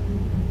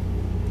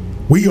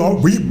 We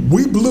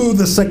blew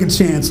the second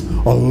chance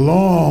a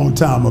long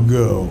time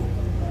ago.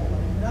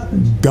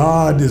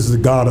 God is the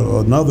God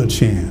of another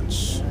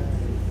chance.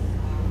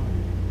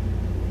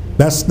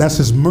 That's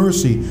his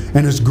mercy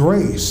and his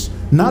grace,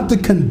 not to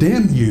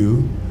condemn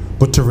you,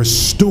 but to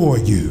restore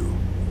you.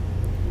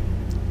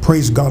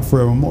 Praise God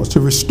forevermore, to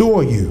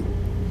restore you.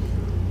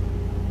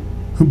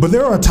 But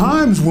there are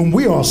times when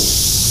we are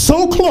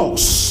so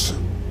close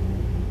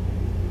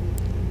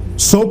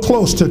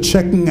to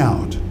checking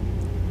out,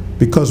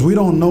 because we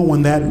don't know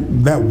when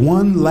that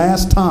one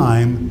last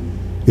time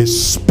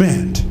is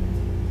spent,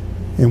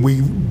 and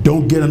we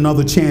don't get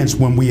another chance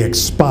when we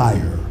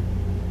expire.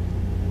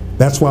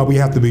 That's why we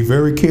have to be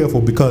very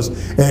careful, because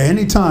at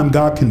any time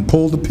God can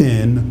pull the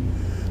pin,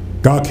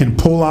 God can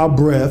pull our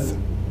breath,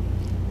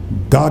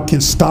 God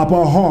can stop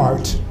our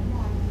heart.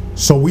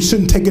 So we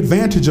shouldn't take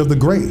advantage of the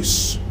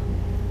grace.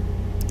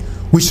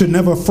 We should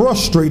never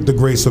frustrate the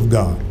grace of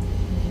God.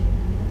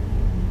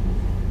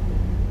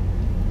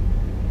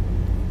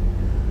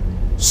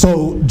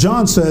 So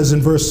John says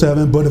in verse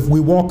 7, but if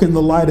we walk in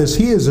the light as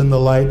he is in the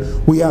light,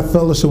 we have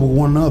fellowship with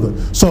one another.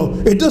 So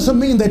it doesn't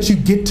mean that you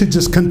get to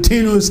just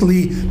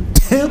continuously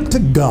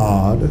tempt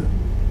God.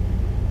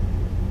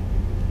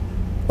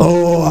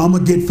 Oh, I'm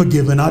going to get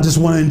forgiven. I just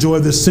want to enjoy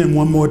this sin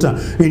one more time.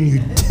 And you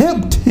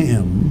tempt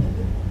him.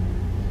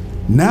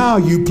 Now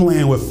you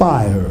playing with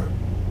fire.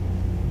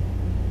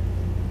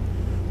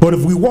 But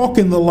if we walk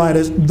in the light,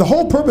 the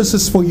whole purpose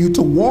is for you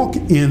to walk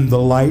in the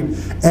light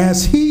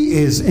as he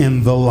is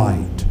in the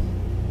light.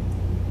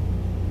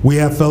 We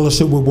have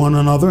fellowship with one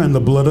another, and the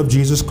blood of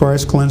Jesus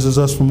Christ cleanses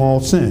us from all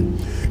sin.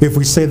 If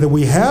we say that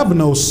we have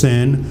no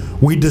sin,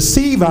 we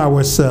deceive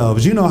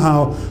ourselves. You know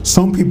how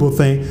some people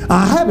think,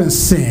 I haven't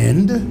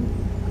sinned.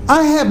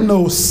 I have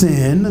no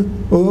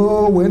sin.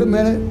 Oh, wait a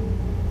minute.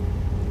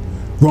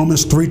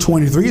 Romans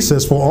 3:23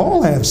 says, for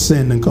all have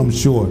sinned and come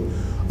short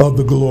of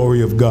the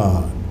glory of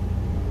God.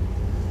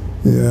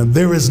 Yeah,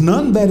 there is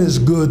none that is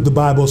good, the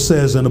Bible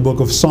says in the book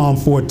of Psalm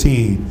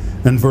 14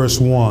 and verse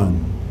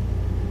 1.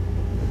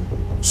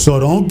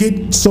 So don't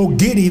get so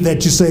giddy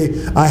that you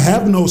say, I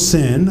have no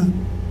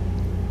sin,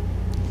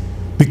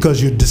 because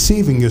you're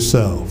deceiving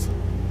yourself.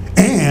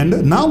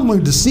 And not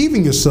only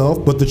deceiving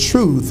yourself, but the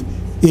truth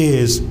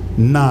is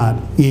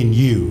not in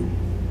you.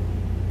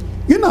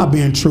 You're not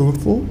being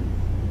truthful.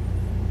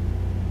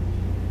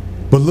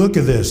 But look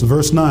at this,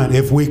 verse 9.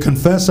 If we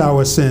confess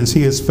our sins,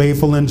 he is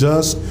faithful and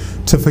just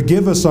to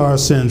forgive us our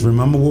sins.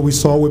 Remember what we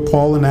saw with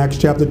Paul in Acts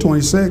chapter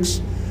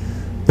 26?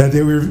 That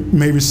they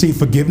may receive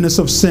forgiveness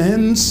of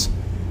sins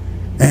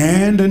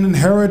and an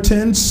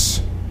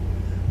inheritance.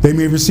 They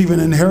may receive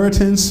an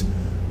inheritance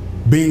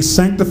being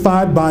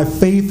sanctified by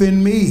faith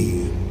in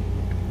me.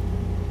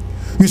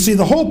 You see,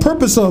 the whole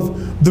purpose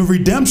of the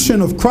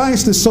redemption of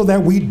Christ is so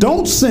that we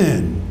don't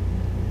sin.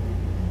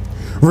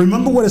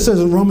 Remember what it says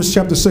in Romans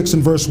chapter 6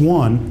 and verse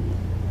 1.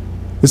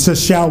 It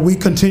says, shall we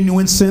continue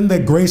in sin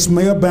that grace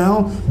may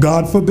abound?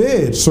 God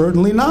forbid.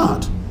 Certainly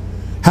not.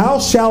 How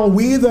shall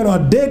we that are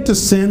dead to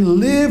sin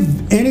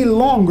live any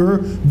longer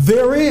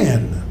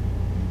therein?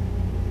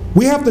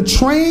 We have to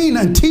train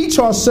and teach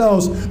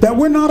ourselves that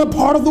we're not a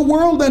part of the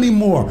world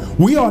anymore.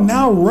 We are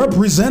now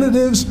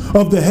representatives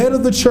of the head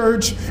of the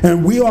church,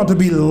 and we are to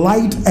be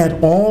light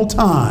at all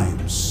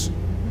times.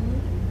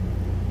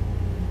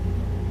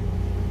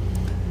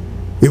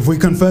 If we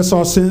confess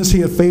our sins, he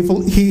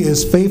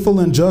is faithful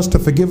and just to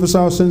forgive us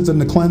our sins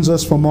and to cleanse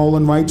us from all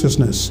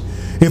unrighteousness.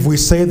 If we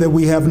say that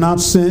we have not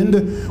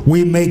sinned,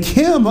 we make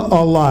him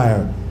a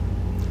liar.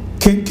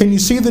 Can you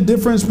see the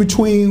difference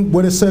between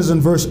what it says in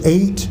verse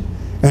 8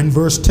 and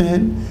verse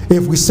 10?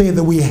 If we say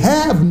that we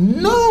have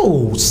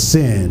no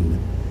sin,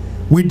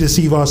 we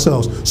deceive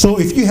ourselves. So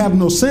if you have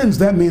no sins,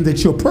 that means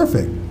that you're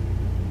perfect.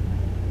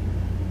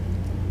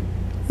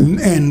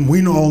 And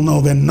we all know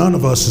that none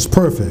of us is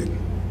perfect.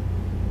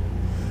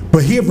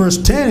 But here, verse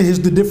 10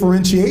 is the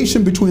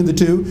differentiation between the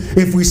two.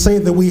 If we say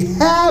that we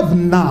have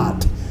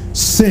not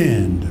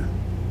sinned,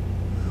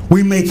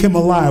 we make him a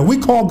liar. We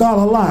call God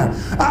a liar.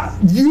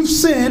 You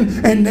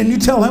sin, and then you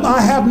tell him, I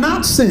have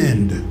not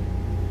sinned.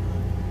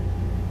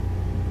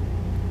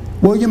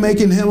 Well, you're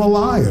making him a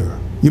liar.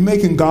 You're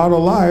making God a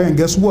liar, and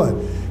guess what?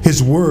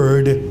 His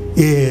word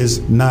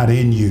is not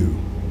in you.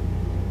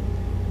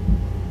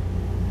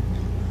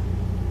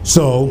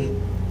 So,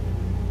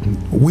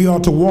 we are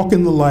to walk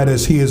in the light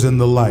as he is in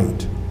the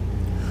light.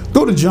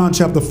 Go to John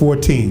chapter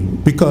 14,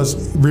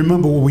 because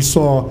remember what we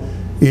saw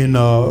in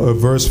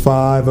verse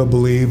 5, I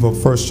believe,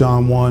 of 1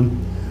 John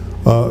 1,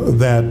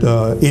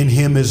 that in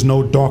him is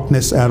no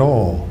darkness at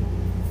all.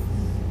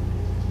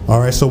 All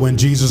right, so when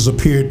Jesus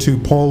appeared to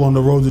Paul on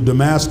the road to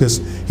Damascus,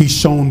 he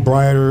shone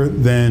brighter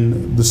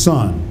than the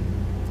sun.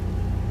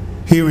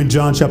 Here in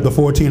John chapter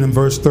 14 and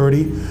verse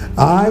 30,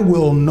 I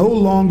will no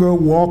longer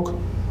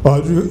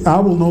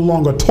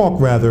talk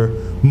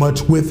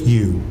much with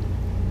you.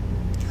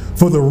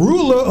 For the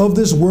ruler of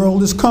this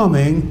world is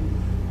coming,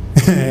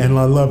 and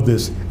I love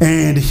this,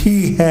 and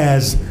he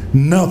has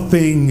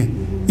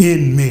nothing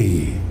in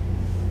me.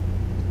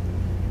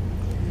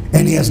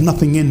 And he has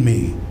nothing in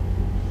me.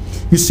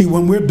 You see,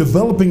 when we're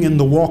developing in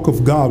the walk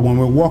of God, when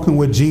we're walking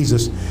with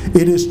Jesus,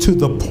 it is to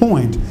the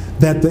point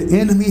that the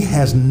enemy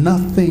has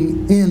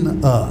nothing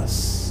in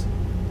us.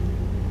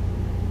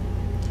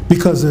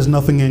 Because there's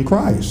nothing in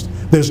Christ.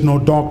 There's no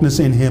darkness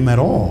in him at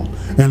all.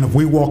 And if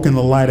we walk in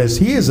the light as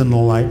he is in the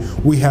light,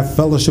 we have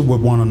fellowship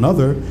with one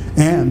another,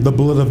 and the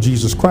blood of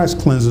Jesus Christ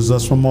cleanses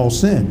us from all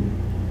sin.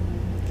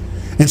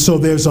 And so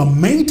there's a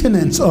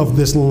maintenance of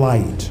this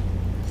light.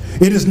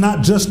 It is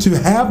not just to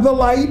have the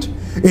light.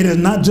 It is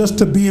not just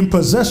to be in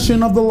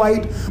possession of the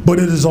light, but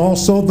it is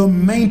also the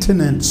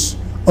maintenance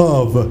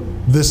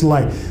of this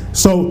light.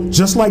 So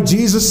just like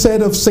Jesus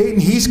said of Satan,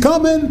 he's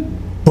coming,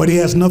 but he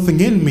has nothing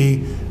in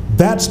me.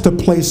 That's the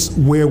place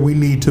where we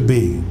need to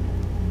be.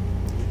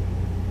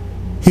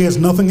 He has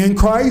nothing in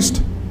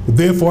Christ.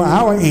 Therefore,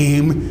 our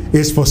aim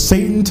is for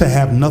Satan to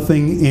have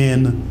nothing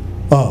in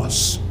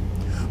us.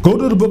 Go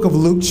to the book of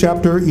Luke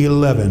chapter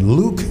 11.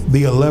 Luke,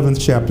 the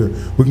 11th chapter.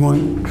 We're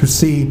going to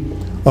see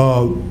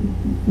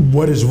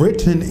what is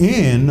written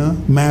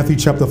in Matthew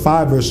chapter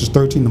 5, verses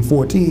 13 and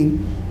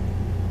 14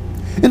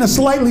 in a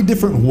slightly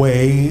different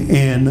way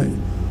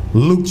in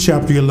Luke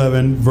chapter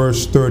 11,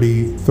 verse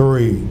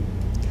 33.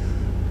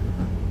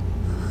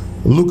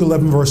 Luke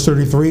 11, verse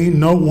 33,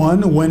 no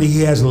one, when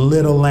he has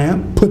lit a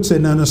lamp, puts it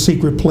in a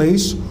secret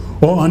place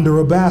or under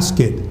a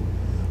basket,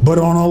 but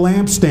on a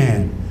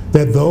lampstand,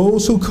 that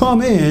those who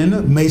come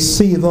in may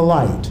see the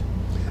light.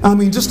 I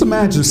mean, just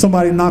imagine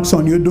somebody knocks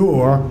on your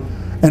door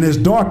and it's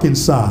dark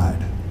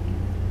inside.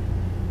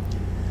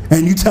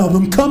 And you tell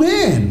them, come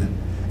in.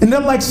 And they're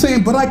like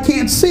saying, but I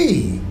can't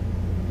see.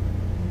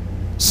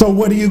 So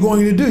what are you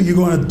going to do? You're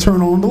going to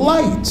turn on the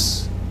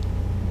lights.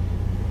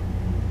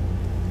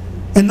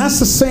 And that's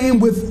the same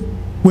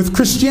with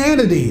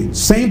Christianity.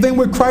 Same thing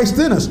with Christ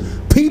in us.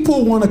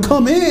 People want to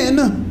come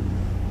in,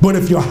 but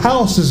if your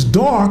house is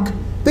dark,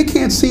 they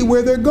can't see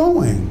where they're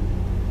going.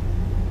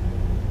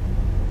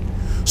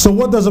 So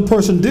what does a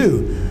person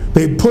do?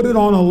 They put it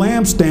on a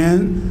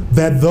lampstand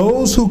that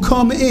those who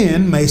come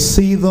in may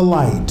see the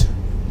light.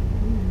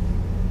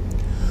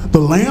 The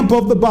lamp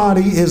of the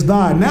body is the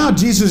eye. Now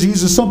Jesus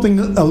uses something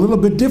a little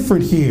bit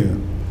different here.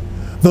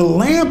 The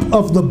lamp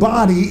of the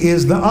body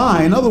is the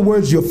eye. In other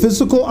words, your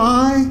physical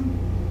eye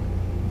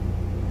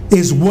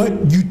is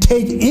what you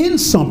take in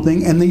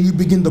something and then you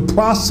begin to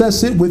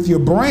process it with your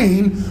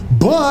brain,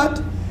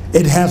 but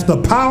it has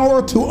the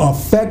power to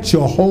affect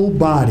your whole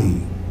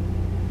body.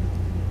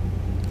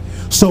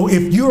 So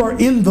if you are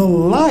in the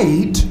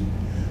light,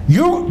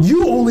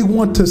 you only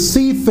want to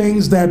see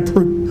things that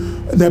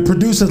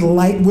produces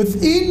light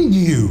within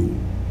you.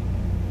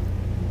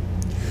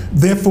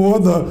 Therefore,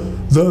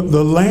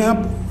 the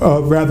lamp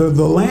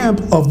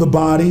of the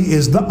body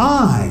is the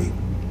eye.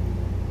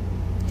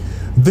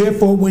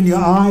 Therefore, when your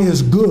eye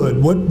is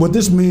good, what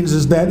this means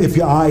is that if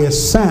your eye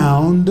is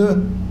sound,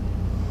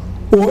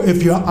 or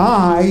if your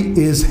eye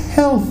is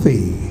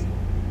healthy,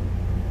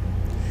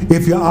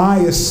 if your eye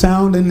is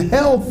sound and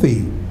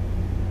healthy,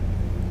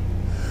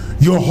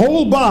 your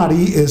whole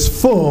body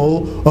is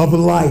full of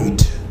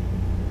light.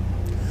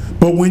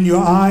 But when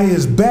your eye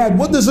is bad,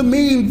 what does it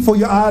mean for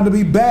your eye to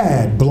be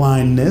bad?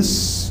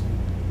 Blindness.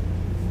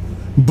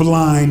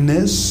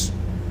 Blindness.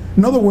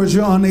 In other words,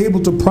 you're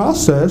unable to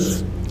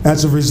process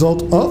as a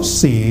result of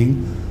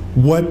seeing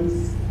what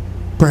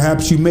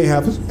perhaps you may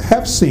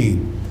have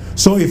seen.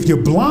 So if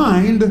you're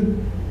blind,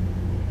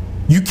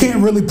 you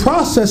can't really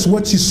process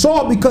what you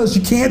saw because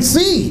you can't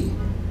see.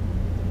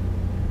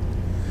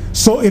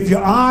 So if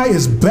your eye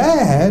is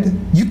bad,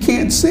 you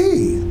can't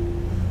see.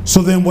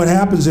 So then what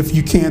happens if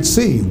you can't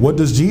see? What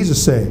does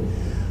Jesus say?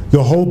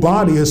 Your whole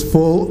body is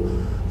full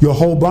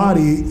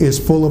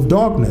of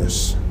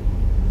darkness.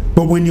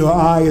 But when your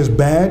eye is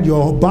bad,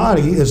 your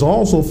body is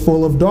also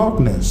full of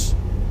darkness.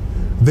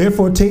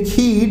 Therefore take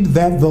heed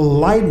that the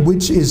light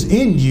which is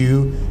in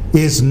you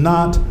is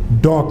not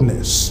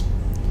darkness.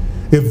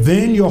 If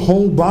then your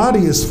whole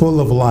body is full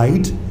of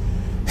light,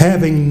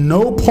 having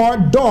no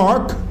part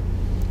dark,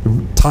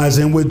 ties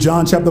in with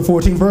John chapter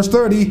 14, verse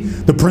 30,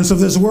 the prince of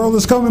this world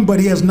is coming,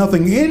 but he has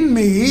nothing in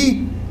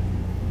me.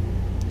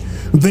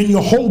 Then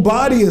your whole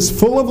body is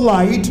full of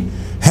light,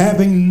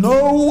 having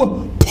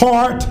no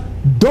part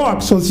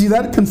dark. So see,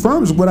 that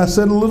confirms what I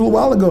said a little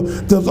while ago.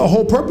 The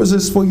whole purpose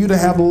is for you to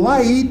have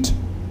light,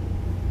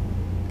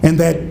 and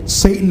that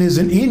Satan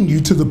isn't in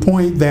you to the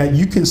point that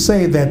you can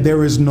say that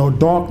there is no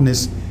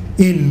darkness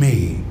in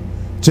me.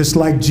 Just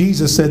like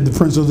Jesus said, the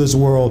prince of this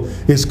world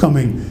is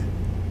coming,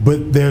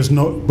 but there is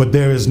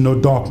no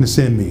darkness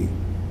in me.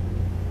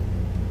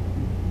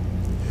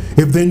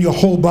 If then your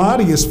whole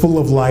body is full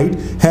of light,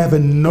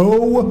 having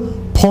no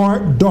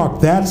part dark.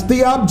 That's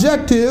the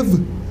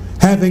objective.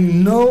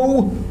 Having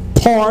no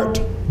part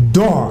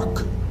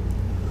dark.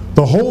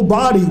 The whole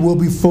body will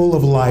be full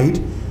of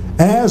light,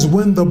 as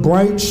when the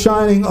bright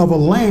shining of a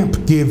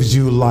lamp gives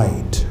you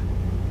light.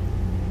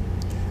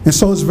 And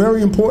so it's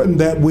very important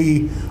that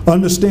we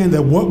understand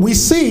that what we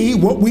see,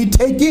 what we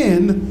take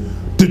in,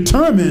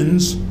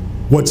 determines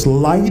what's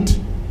light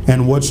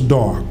and what's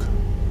dark.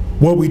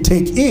 What we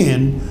take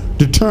in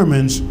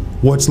determines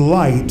what's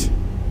light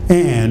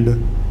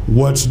and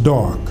what's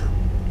dark.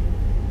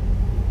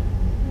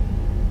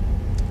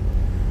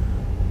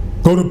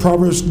 Go to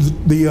Proverbs,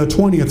 the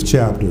 20th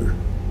chapter.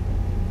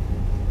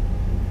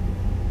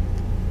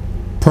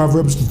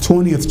 Proverbs, the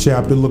 20th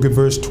chapter, look at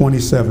verse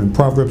 27.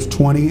 Proverbs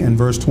 20 and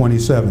verse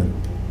 27.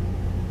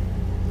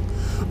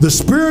 The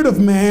spirit of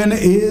man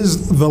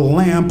is the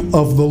lamp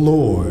of the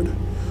Lord,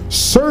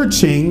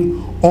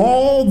 searching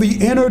all the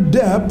inner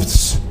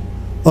depths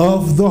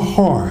of the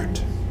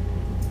heart.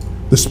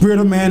 The spirit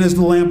of man is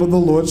the lamp of the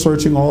Lord,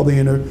 searching all the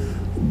inner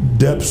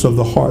depths of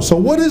the heart. So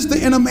what is the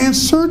inner man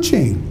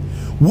searching?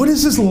 What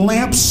is this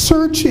lamp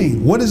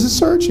searching? What is it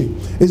searching?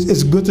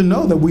 It's good to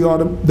know that we are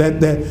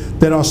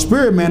that our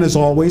spirit man is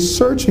always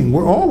searching.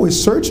 We're always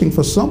searching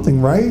for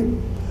something, right?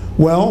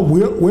 Well,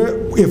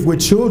 if we're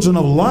children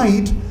of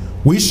light,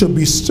 we should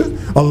be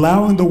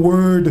allowing the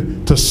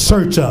word to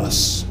search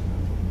us.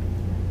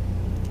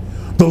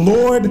 The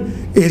Lord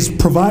is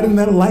providing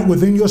that light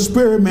within your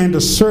spirit man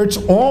to search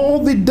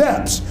all the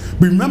depths.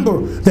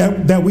 Remember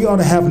that we ought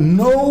to have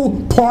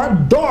no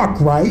part dark,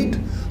 right?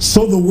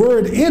 So the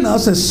word in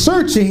us is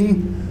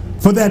searching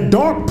for that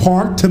dark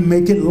part to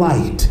make it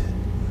light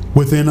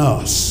within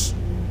us.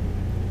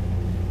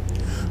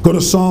 Go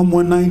to Psalm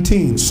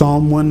 119.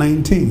 Psalm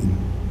 119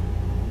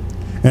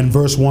 and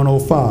verse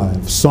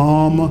 105.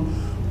 Psalm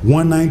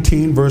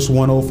 119 verse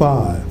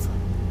 105.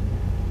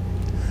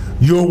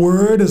 Your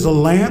word is a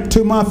lamp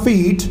to my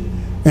feet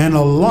and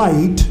a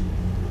light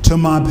to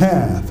my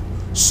path.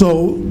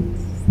 So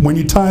when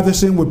you tie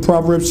this in with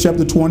Proverbs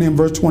chapter 20 and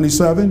verse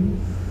 27,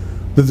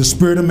 that the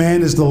spirit of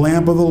man is the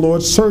lamp of the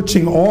Lord,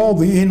 searching all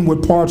the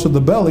inward parts of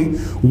the belly.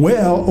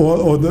 Well,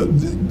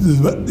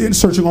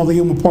 searching all the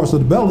inward parts of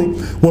the belly.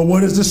 Well,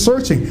 what is this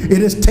searching?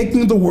 It is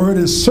taking the word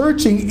and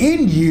searching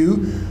in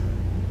you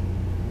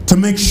to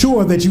make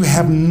sure that you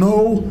have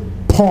no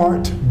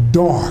part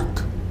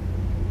dark.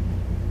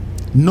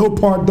 No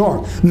part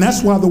dark. And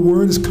that's why the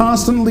word is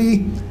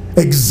constantly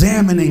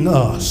examining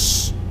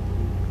us.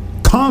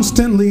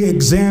 Constantly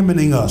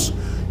examining us.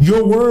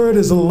 Your word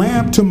is a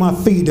lamp to my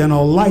feet and a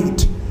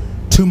light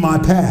to my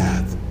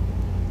path.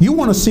 You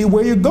want to see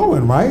where you're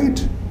going,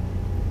 right?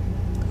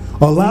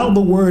 Allow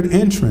the word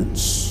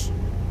entrance.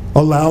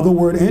 Allow the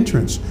word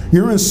entrance.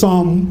 You're in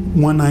Psalm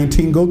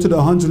 119. Go to the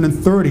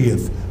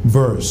 130th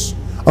verse.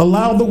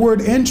 Allow the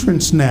word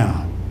entrance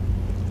now.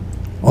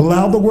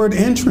 Allow the word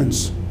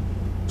entrance.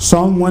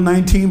 Psalm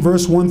 119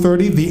 verse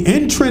 130. The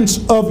entrance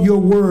of your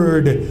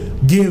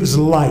word gives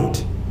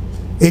light.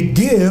 It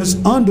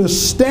gives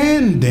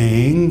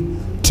understanding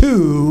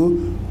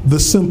to the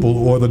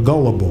simple or the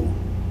gullible.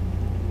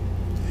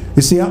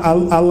 You see, I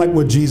like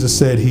what Jesus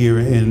said here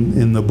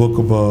in the book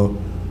of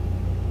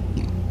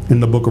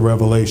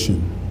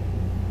Revelation,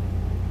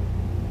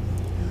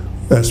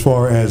 as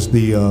far as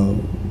the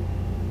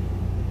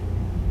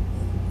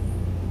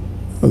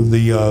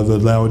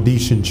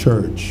Laodicean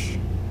church.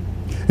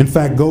 In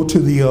fact, go to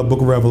the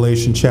book of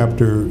Revelation,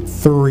 chapter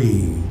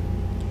 3,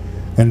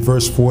 and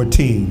verse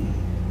 14.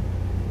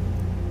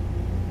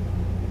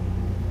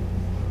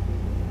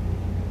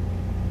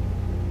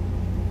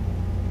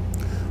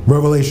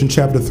 Revelation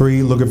chapter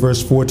 3, look at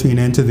verse 14.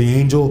 And to the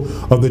angel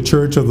of the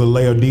church of the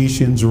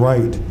Laodiceans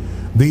write,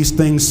 these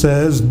things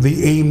says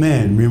the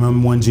Amen.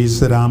 Remember when Jesus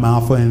said, I'm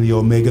Alpha and the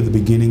Omega, the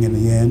beginning and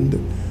the end?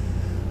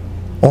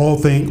 All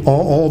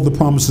the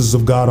promises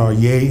of God are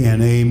yea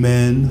and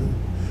amen.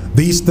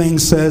 These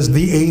things says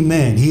the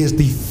Amen. He is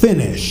the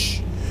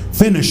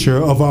finisher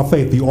of our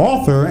faith, the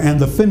author and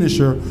the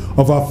finisher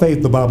of our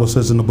faith. The Bible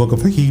says in the book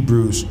of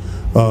Hebrews,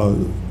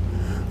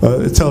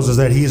 it tells us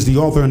that he is the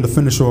author and the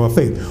finisher of our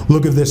faith.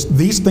 Look at this.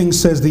 These things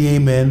says the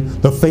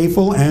Amen, the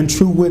faithful and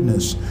true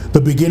witness,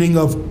 the beginning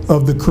of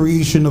the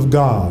creation of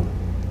God.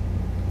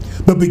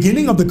 The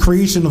beginning of the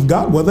creation of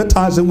God, well, that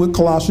ties in with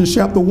Colossians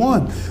chapter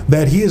 1,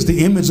 that he is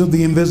the image of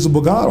the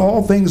invisible God.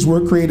 All things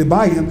were created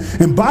by him,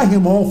 and by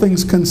him all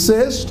things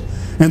consist.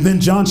 And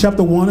then John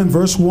chapter 1 and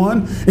verse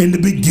 1, in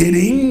the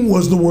beginning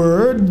was the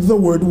Word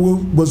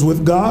was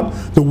with God,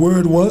 the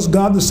Word was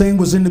God, the same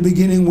was in the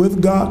beginning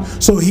with God.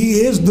 So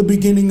he is the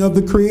beginning of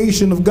the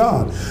creation of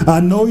God.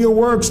 I know your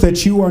works,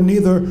 that you are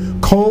neither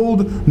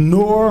cold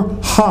nor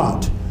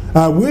hot.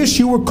 I wish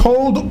you were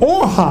cold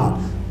or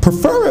hot.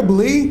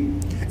 Preferably,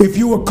 if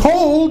you were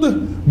cold,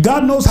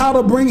 God knows how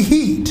to bring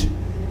heat.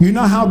 You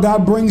know how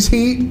God brings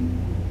heat?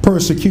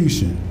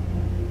 Persecution.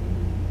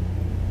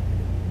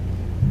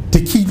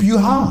 keep you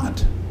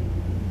hot.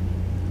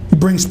 He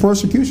brings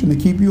persecution to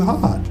keep you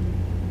hot.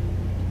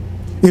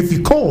 If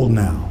you're cold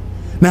now.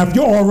 Now, if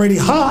you're already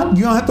hot,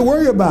 you don't have to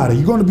worry about it.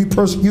 You're going to be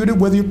persecuted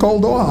whether you're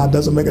cold or hot.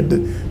 Doesn't make a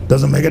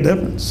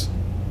difference.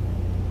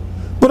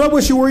 But I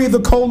wish you were either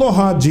cold or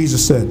hot,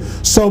 Jesus said.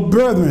 So,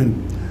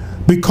 brethren,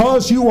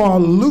 because you are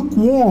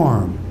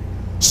lukewarm,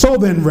 so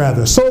then,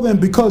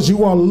 because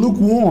you are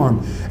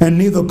lukewarm and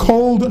neither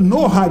cold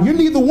nor hot, you're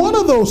neither one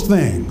of those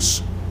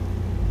things.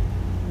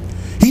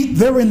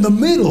 They're in the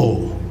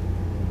middle.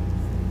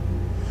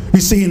 You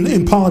see,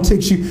 in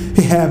politics, you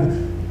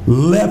have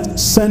left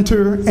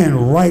center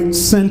and right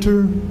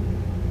center.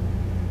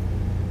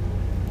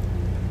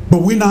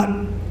 But we're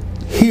not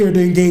here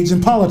to engage in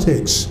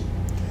politics.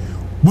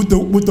 With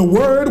the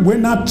word, we're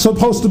not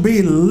supposed to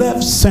be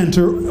left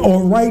center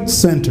or right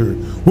center.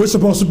 We're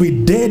supposed to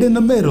be dead in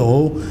the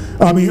middle.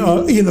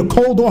 Either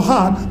cold or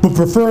hot, but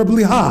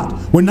preferably hot.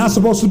 We're not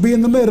supposed to be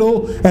in the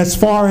middle as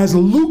far as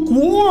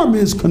lukewarm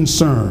is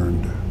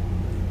concerned.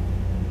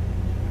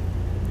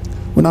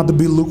 We're not to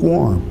be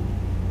lukewarm.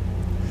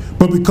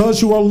 But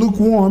because you are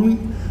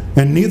lukewarm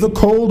and neither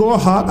cold or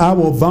hot, I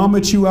will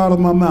vomit you out of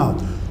my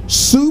mouth.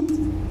 Soup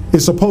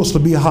is supposed to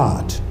be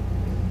hot.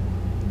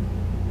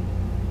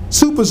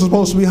 Soup is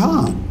supposed to be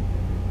hot.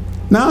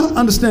 Now, I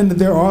understand that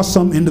there are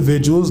some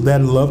individuals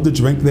that love to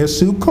drink their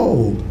soup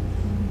cold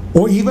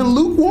or even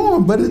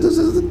lukewarm, but it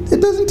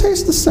doesn't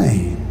taste the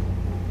same.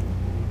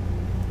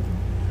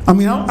 I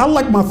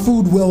like my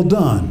food well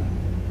done.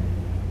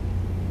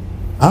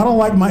 I don't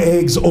like my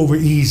eggs over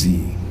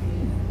easy.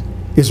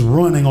 It's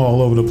running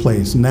all over the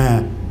place.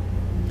 Nah.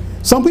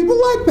 Some people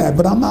like that,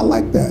 but I'm not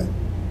like that.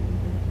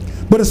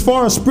 But as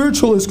far as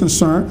spiritual is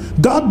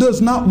concerned, God does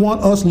not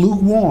want us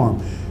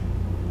lukewarm.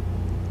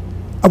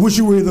 I wish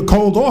you were either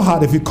cold or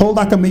hot. If you're cold,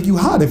 I can make you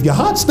hot. If you're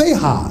hot, stay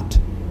hot.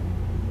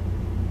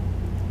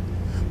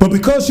 But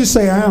because you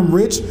say, I am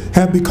rich,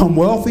 have become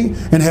wealthy,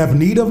 and have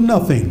need of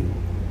nothing,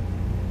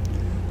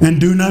 and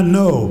do not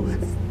know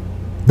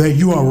that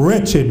you are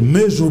wretched,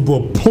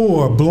 miserable,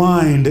 poor,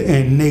 blind,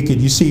 and naked.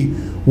 You see,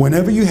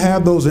 whenever you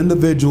have those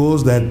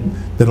individuals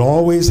that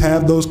always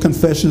have those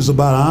confessions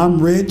about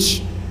I'm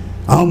rich,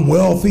 I'm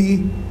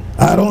wealthy,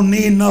 I don't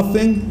need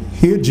nothing,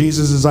 here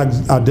Jesus is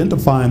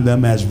identifying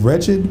them as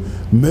wretched,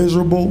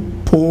 miserable,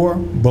 poor,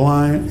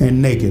 blind,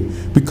 and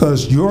naked.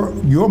 Because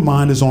your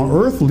mind is on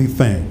earthly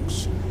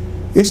things.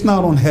 It's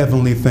not on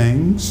heavenly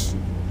things.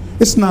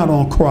 It's not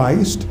on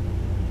Christ.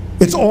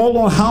 It's all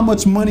on how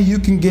much money you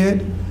can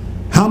get,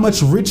 how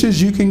much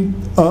riches you can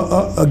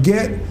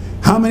get,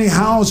 how many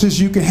houses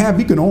you can have.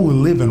 You can only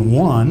live in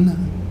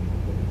one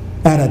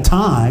at a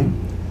time.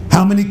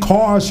 How many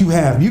cars you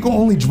have. You can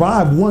only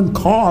drive one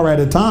car at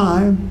a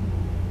time.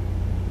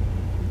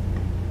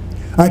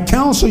 I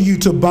counsel you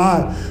to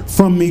buy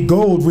from me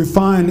gold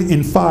refined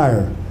in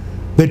fire,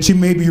 that you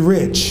may be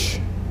rich,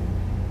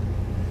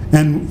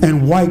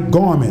 and white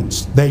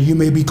garments, that you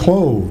may be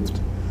clothed,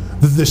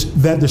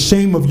 that the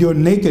shame of your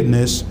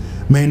nakedness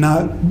may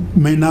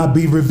not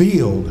be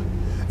revealed,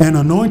 and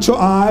anoint your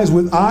eyes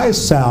with eye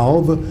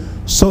salve,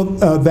 so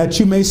that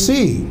you may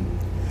see.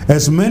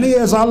 As many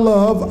as I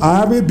love,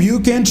 I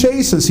rebuke and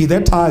chasten. See,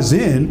 that ties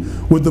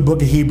in with the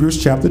book of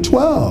Hebrews chapter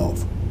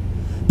 12.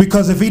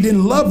 Because if he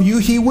didn't love you,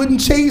 he wouldn't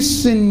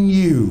chasten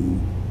you.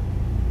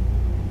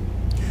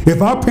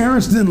 If our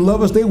parents didn't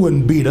love us, they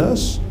wouldn't beat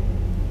us.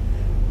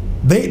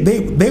 They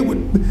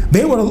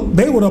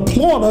would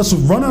applaud us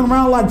running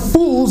around like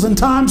fools in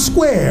Times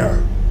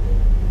Square.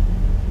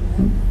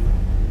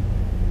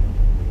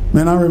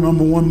 Man, I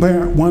remember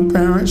one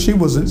parent. She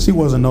wasn't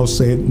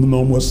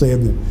no more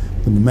saved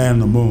than the man in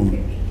the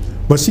moon.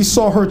 But she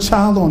saw her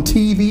child on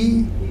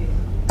TV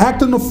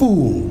acting a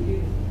fool.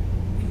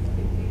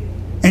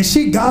 And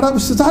she got up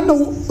and says, I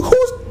know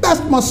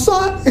that's my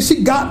son. And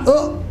she got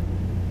up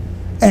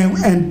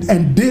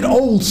and did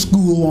old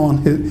school on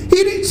him.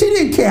 She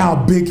didn't care how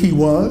big he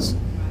was.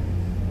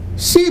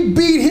 She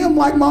beat him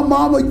like my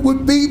mama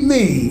would beat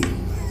me.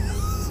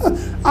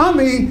 I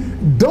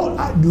mean,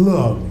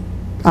 look,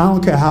 I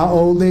don't care how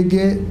old they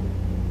get.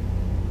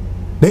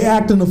 They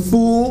acting a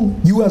fool.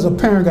 You as a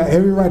parent got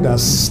every right to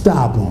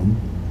stop them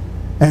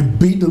and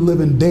beat the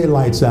living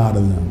daylights out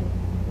of them.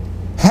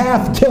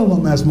 Half kill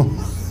them as my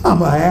I'm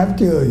going to half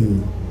kill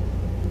you.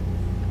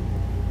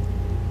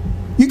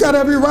 You got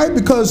every right,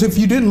 because if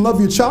you didn't love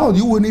your child,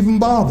 you wouldn't even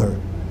bother.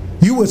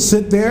 You would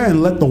sit there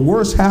and let the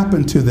worst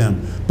happen to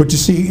them. But you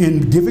see,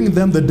 in giving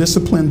them the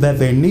discipline that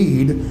they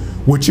need,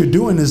 what you're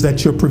doing is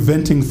that you're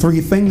preventing three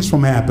things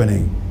from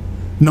happening.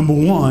 Number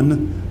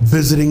one,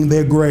 visiting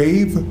their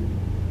grave.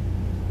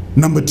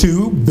 Number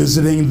two,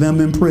 visiting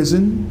them in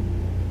prison.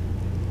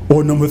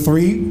 Or number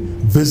three,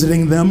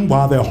 visiting them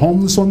while they're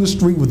homeless on the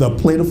street with a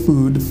plate of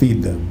food to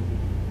feed them.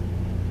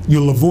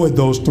 You'll avoid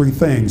those three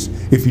things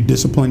if you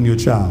discipline your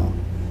child.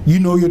 You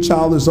know your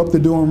child is up to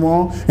doing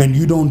wrong and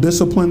you don't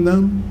discipline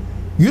them,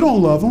 you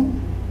don't love them.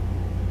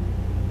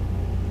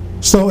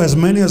 So as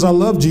many as I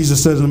love,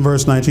 Jesus says in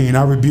verse 19,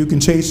 I rebuke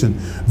and chasten.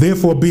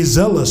 Therefore be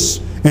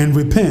zealous and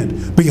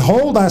repent.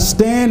 Behold, I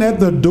stand at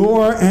the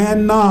door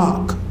and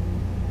knock.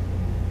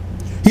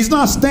 He's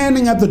not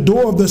standing at the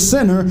door of the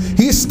sinner.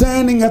 He's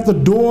standing at the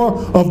door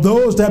of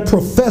those that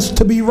profess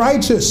to be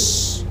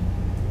righteous.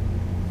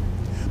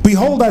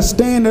 Behold, I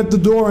stand at the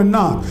door and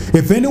knock.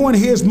 If anyone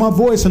hears my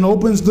voice and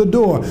opens the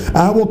door,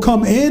 I will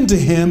come in to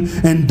him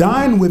and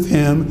dine with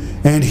him,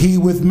 and he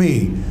with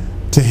me.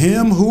 To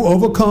him who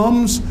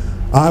overcomes,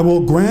 I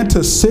will grant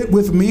to sit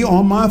with me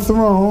on my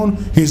throne.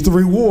 Here's the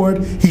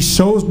reward. He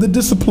shows the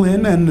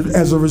discipline, and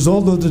as a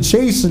result of the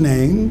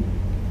chastening,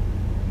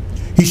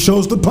 he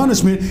shows the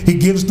punishment. He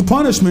gives the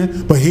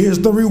punishment, but here's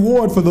the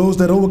reward for those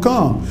that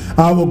overcome.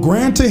 I will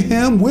grant to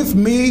him with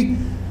me.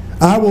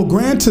 I will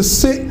grant to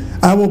sit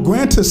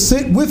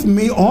with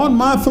me on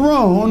my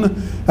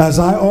throne, as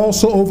I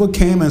also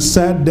overcame and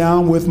sat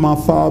down with my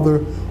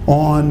Father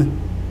on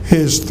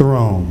his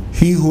throne.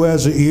 He who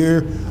has an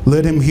ear,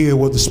 let him hear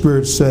what the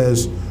Spirit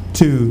says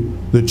to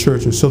the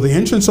churches. So the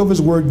entrance of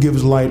his word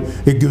gives light.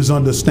 It gives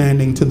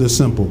understanding to the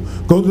simple.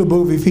 Go to the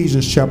book of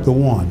Ephesians chapter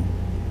 1.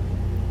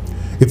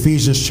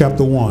 Ephesians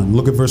chapter 1.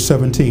 Look at verse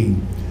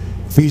 17.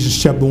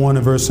 Ephesians chapter 1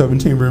 and verse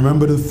 17.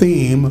 Remember the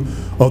theme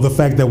of the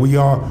fact that we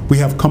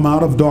have come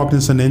out of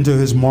darkness and into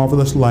his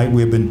marvelous light.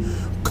 We have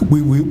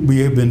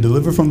been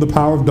delivered from the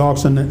power of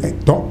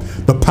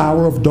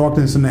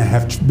darkness and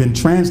have been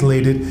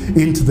translated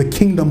into the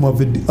kingdom of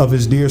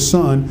his dear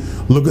Son.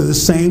 Look at the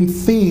same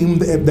theme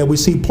that we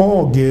see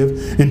Paul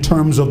give in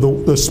terms of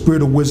the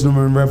spirit of wisdom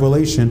and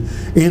revelation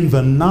in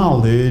the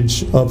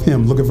knowledge of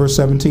him. Look at verse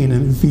 17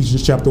 in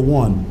Ephesians chapter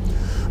 1.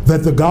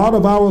 That the God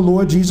of our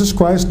Lord Jesus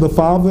Christ, the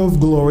Father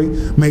of glory,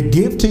 may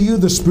give to you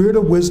the spirit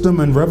of wisdom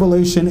and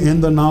revelation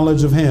in the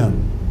knowledge of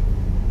him.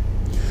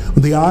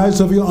 The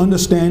eyes of your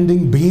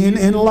understanding being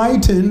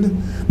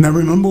enlightened. Now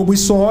remember what we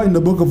saw in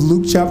the book of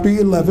Luke chapter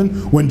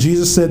 11 when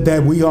Jesus said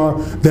that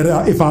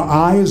if our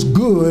eye is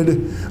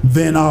good,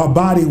 then our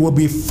body will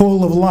be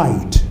full of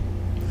light.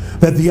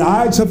 That the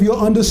eyes of your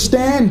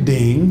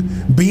understanding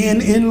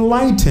being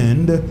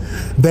enlightened,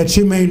 that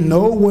you may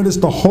know what is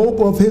the hope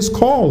of his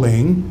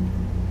calling,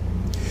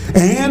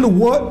 and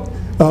what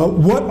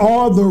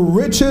are the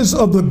riches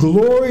of the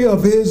glory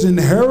of his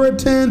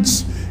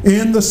inheritance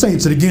in the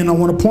saints. And again, I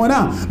want to point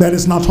out that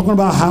it's not talking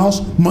about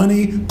house,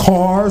 money,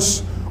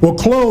 cars, or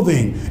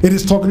clothing. It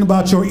is talking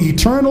about your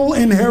eternal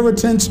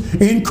inheritance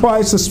in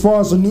Christ as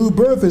far as the new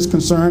birth is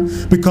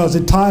concerned, because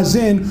it ties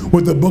in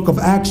with the book of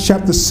Acts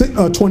chapter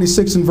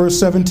 26 and verse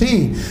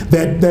 17,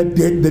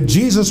 that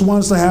Jesus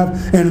wants to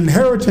have an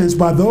inheritance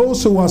by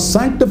those who are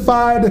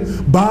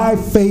sanctified by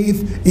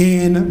faith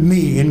in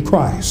me, in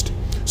Christ.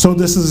 So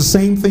this is the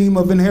same theme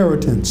of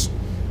inheritance.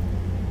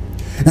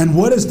 And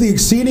what is the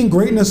exceeding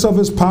greatness of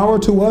his power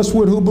to us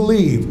who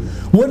believe?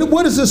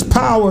 What is this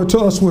power to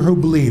us who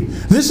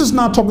believe? This is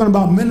not talking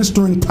about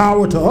ministering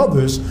power to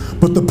others,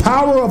 but the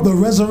power of the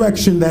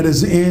resurrection that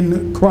is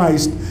in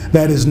Christ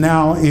that is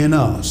now in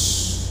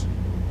us.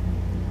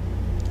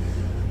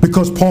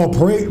 Because Paul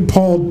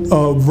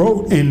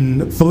wrote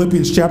in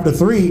Philippians chapter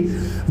 3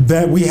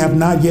 that we have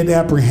not yet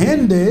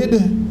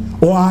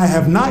apprehended, or I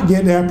have not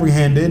yet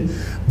apprehended,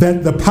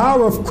 that the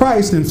power of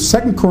Christ, in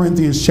 2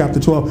 Corinthians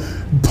chapter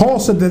 12, Paul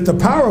said that the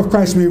power of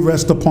Christ may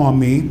rest upon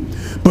me.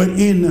 But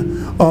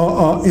in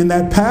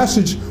that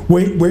passage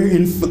where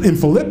in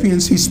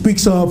Philippians he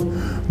speaks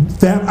of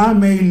that I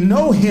may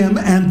know him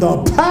and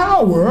the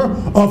power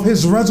of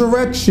his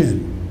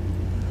resurrection.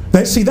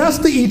 That's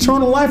the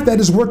eternal life that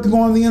is working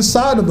on the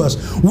inside of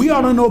us. We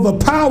ought to know the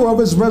power of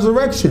his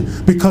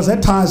resurrection, because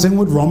that ties in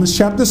with Romans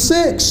chapter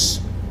 6.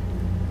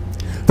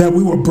 That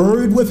we were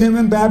buried with him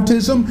in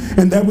baptism,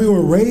 and that we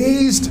were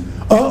raised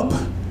up,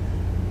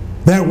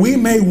 that we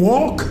may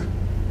walk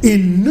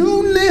in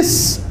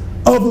newness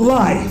of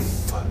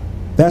life.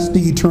 That's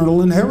the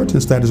eternal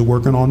inheritance that is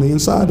working on the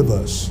inside of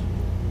us.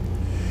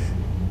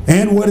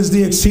 And what is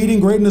the exceeding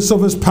greatness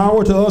of his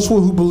power to us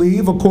who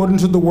believe, according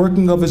to the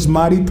working of his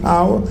mighty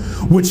power,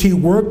 which he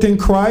worked in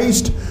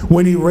Christ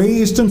when he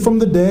raised him from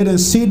the dead and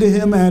seated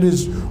him at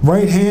his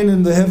right hand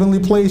in the heavenly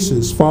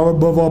places, far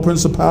above all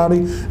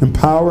principality and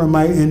power and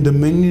might and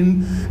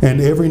dominion and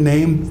every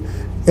name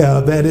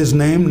that is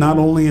named, not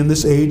only in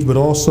this age but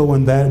also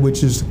in that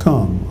which is to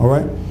come. All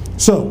right?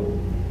 So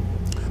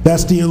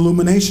that's the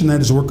illumination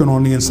that is working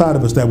on the inside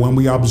of us, that when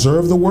we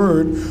observe the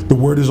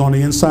word is on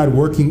the inside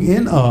working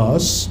in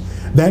us,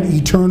 that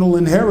eternal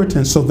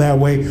inheritance, so that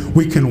way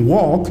we can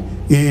walk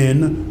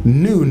in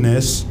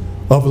newness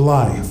of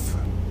life.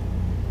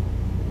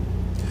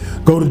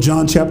 Go to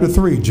John chapter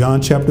 3.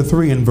 John chapter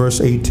 3 and verse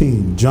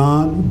 18.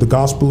 John, the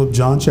Gospel of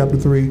John chapter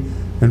 3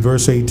 and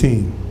verse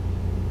 18.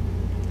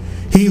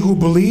 He who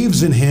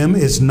believes in him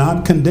is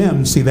not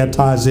condemned. See, that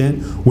ties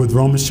in with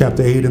Romans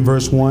chapter 8 and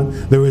verse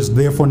 1. There is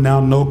therefore now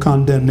no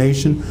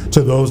condemnation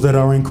to those that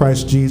are in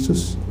Christ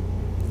Jesus.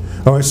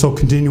 All right, so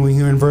continuing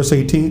here in verse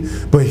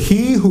 18. But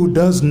he who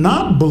does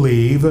not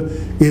believe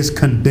is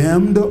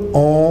condemned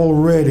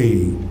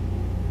already,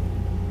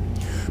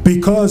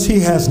 because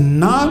he has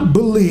not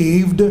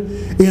believed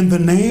in the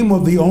name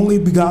of the only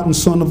begotten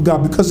Son of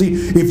God. Because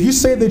if you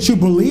say that you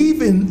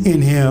believe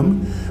in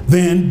him,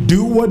 then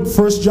do what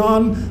 1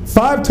 John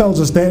 5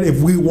 tells us, that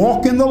if we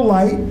walk in the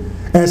light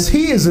as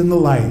he is in the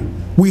light,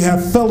 we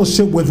have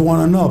fellowship with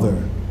one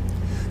another.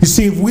 You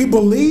see, if we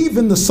believe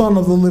in the Son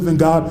of the living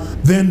God,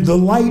 then the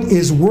light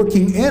is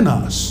working in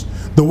us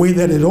the way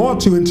that it ought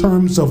to in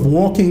terms of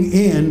walking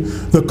in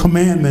the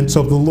commandments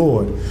of the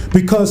Lord,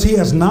 because he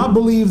has not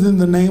believed in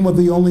the name of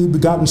the only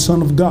begotten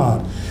Son of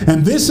God.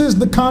 And this is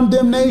the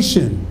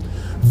condemnation,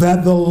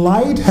 that the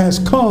light has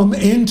come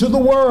into the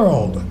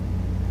world,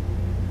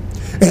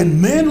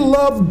 and men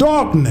love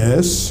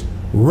darkness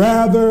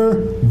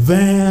rather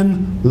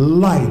than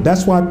light.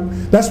 That's why,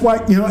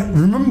 you know,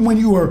 remember when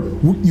you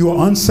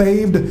were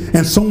unsaved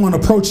and someone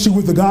approached you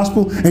with the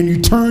gospel and you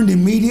turned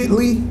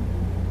immediately?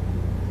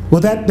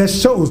 Well, that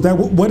shows that,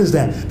 what is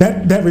that?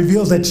 That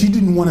reveals that you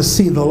didn't want to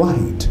see the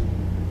light.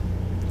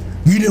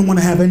 You didn't want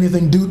to have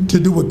anything to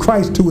do with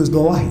Christ, who is the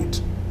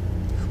light.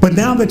 But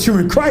now that you're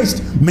in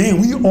Christ,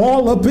 man, we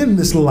all up in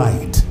this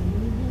light.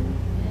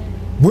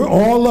 We're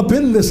all up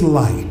in this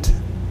light.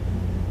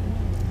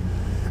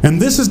 And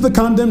this is the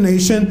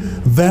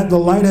condemnation, that the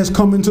light has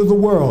come into the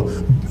world,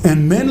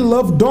 and men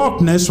love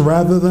darkness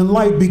rather than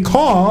light,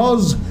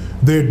 because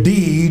their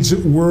deeds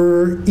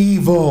were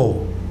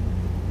evil.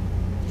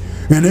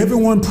 And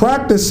everyone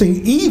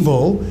practicing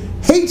evil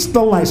hates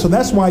the light. So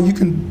that's why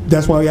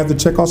we have to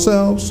check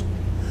ourselves.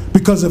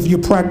 Because if you're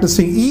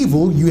practicing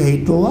evil, you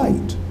hate the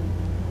light.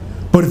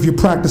 But if you're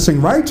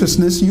practicing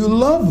righteousness, you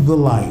love the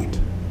light.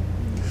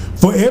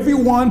 For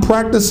everyone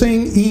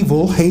practicing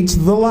evil hates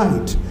the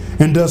light,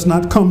 and does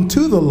not come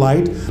to the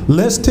light,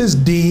 lest his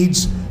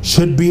deeds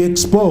should be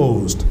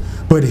exposed.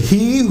 But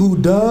he who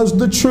does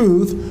the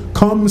truth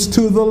comes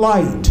to the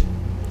light,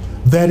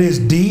 that his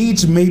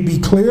deeds may be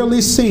clearly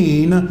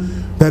seen,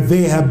 that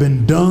they have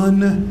been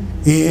done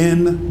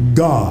in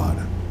God.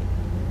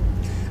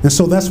 And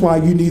so that's why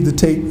you need to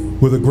take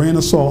with a grain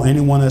of salt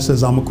anyone that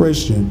says, I'm a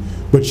Christian,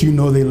 but you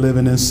know they're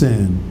living in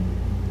sin.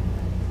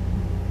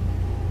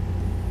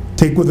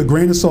 Take with a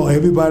grain of salt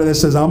everybody that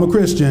says, I'm a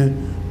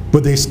Christian,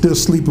 but they still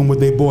sleeping with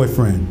their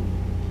boyfriend.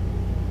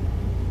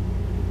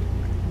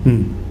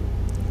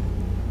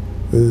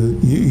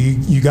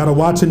 You got to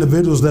watch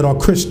individuals that are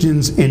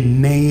Christians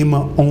in name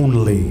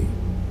only.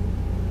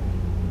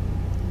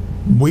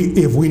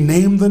 If we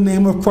name the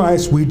name of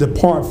Christ, we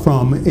depart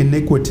from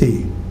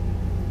iniquity.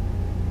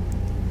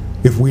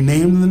 If we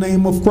name the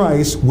name of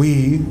Christ,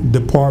 we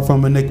depart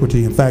from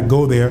iniquity. In fact,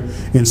 go there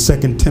in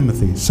 2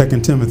 Timothy.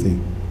 2 Timothy.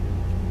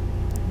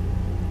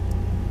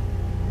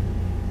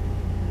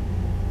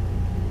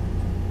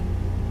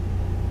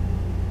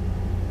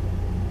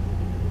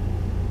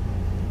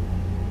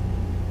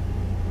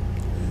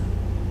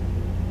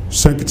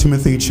 Second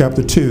Timothy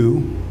chapter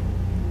 2.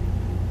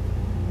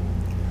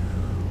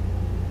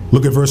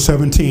 Look at verse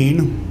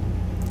 17.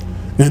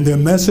 And their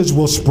message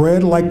will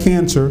spread like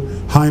cancer.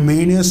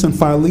 Hymenaeus and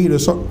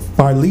Philetus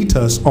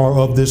are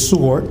of this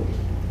sort,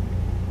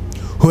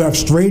 who have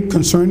strayed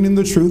concerning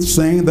the truth,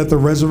 saying that the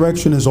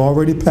resurrection is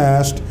already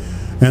past,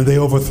 and they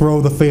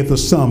overthrow the faith of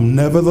some.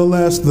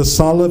 Nevertheless, the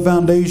solid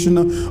foundation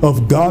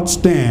of God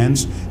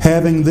stands,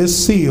 having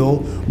this seal: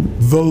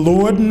 the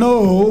Lord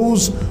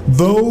knows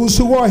those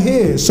who are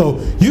his. So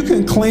you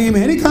can claim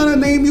any kind of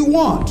name you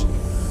want,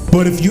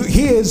 but if you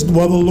his,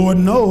 well, the Lord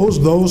knows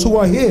those who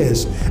are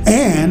his.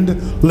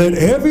 And let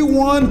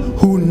everyone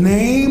who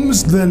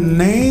names the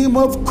name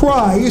of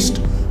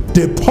Christ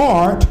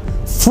depart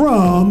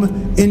from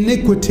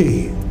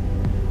iniquity.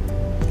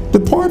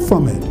 Depart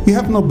from it. You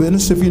have no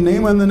business. If you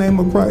name in the name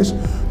of Christ,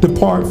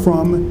 depart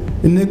from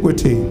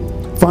iniquity.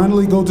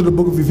 Finally, go to the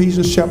book of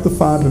Ephesians chapter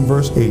 5 and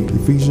verse 8.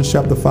 Ephesians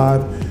chapter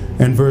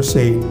 5 and verse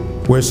 8,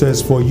 where it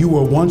says, for you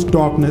were once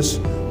darkness,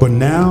 but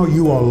now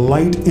you are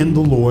light in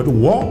the Lord.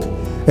 Walk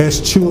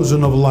as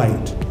children of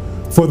light.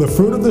 For the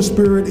fruit of the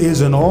Spirit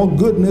is in all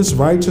goodness,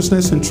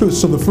 righteousness, and truth.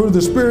 So the fruit of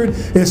the Spirit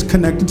is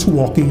connected to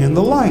walking in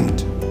the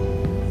light,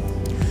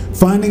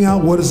 finding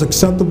out what is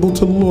acceptable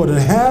to the Lord, and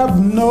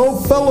have no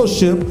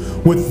fellowship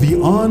with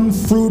the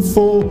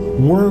unfruitful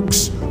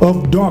works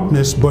of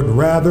darkness, but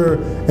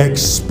rather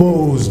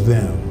expose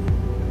them.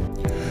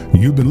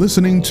 You've been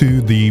listening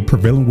to the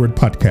Prevailing Word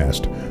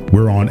Podcast.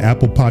 We're on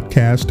Apple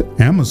Podcast,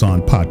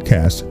 Amazon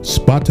Podcast,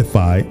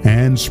 Spotify,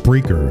 and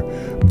Spreaker.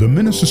 The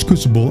Minister's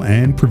Crucible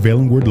and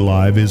Prevailing Word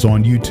Live is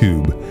on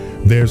YouTube.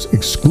 There's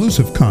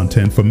exclusive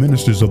content for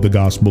ministers of the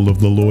gospel of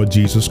the Lord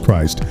Jesus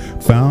Christ,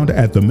 found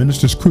at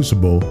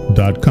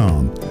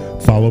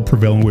theministerscrucible.com. Follow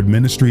Prevailing Word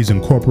Ministries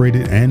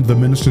Incorporated and The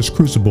Minister's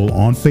Crucible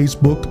on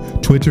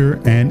Facebook, Twitter,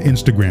 and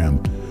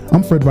Instagram.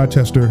 I'm Fred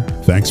Rochester.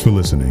 Thanks for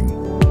listening.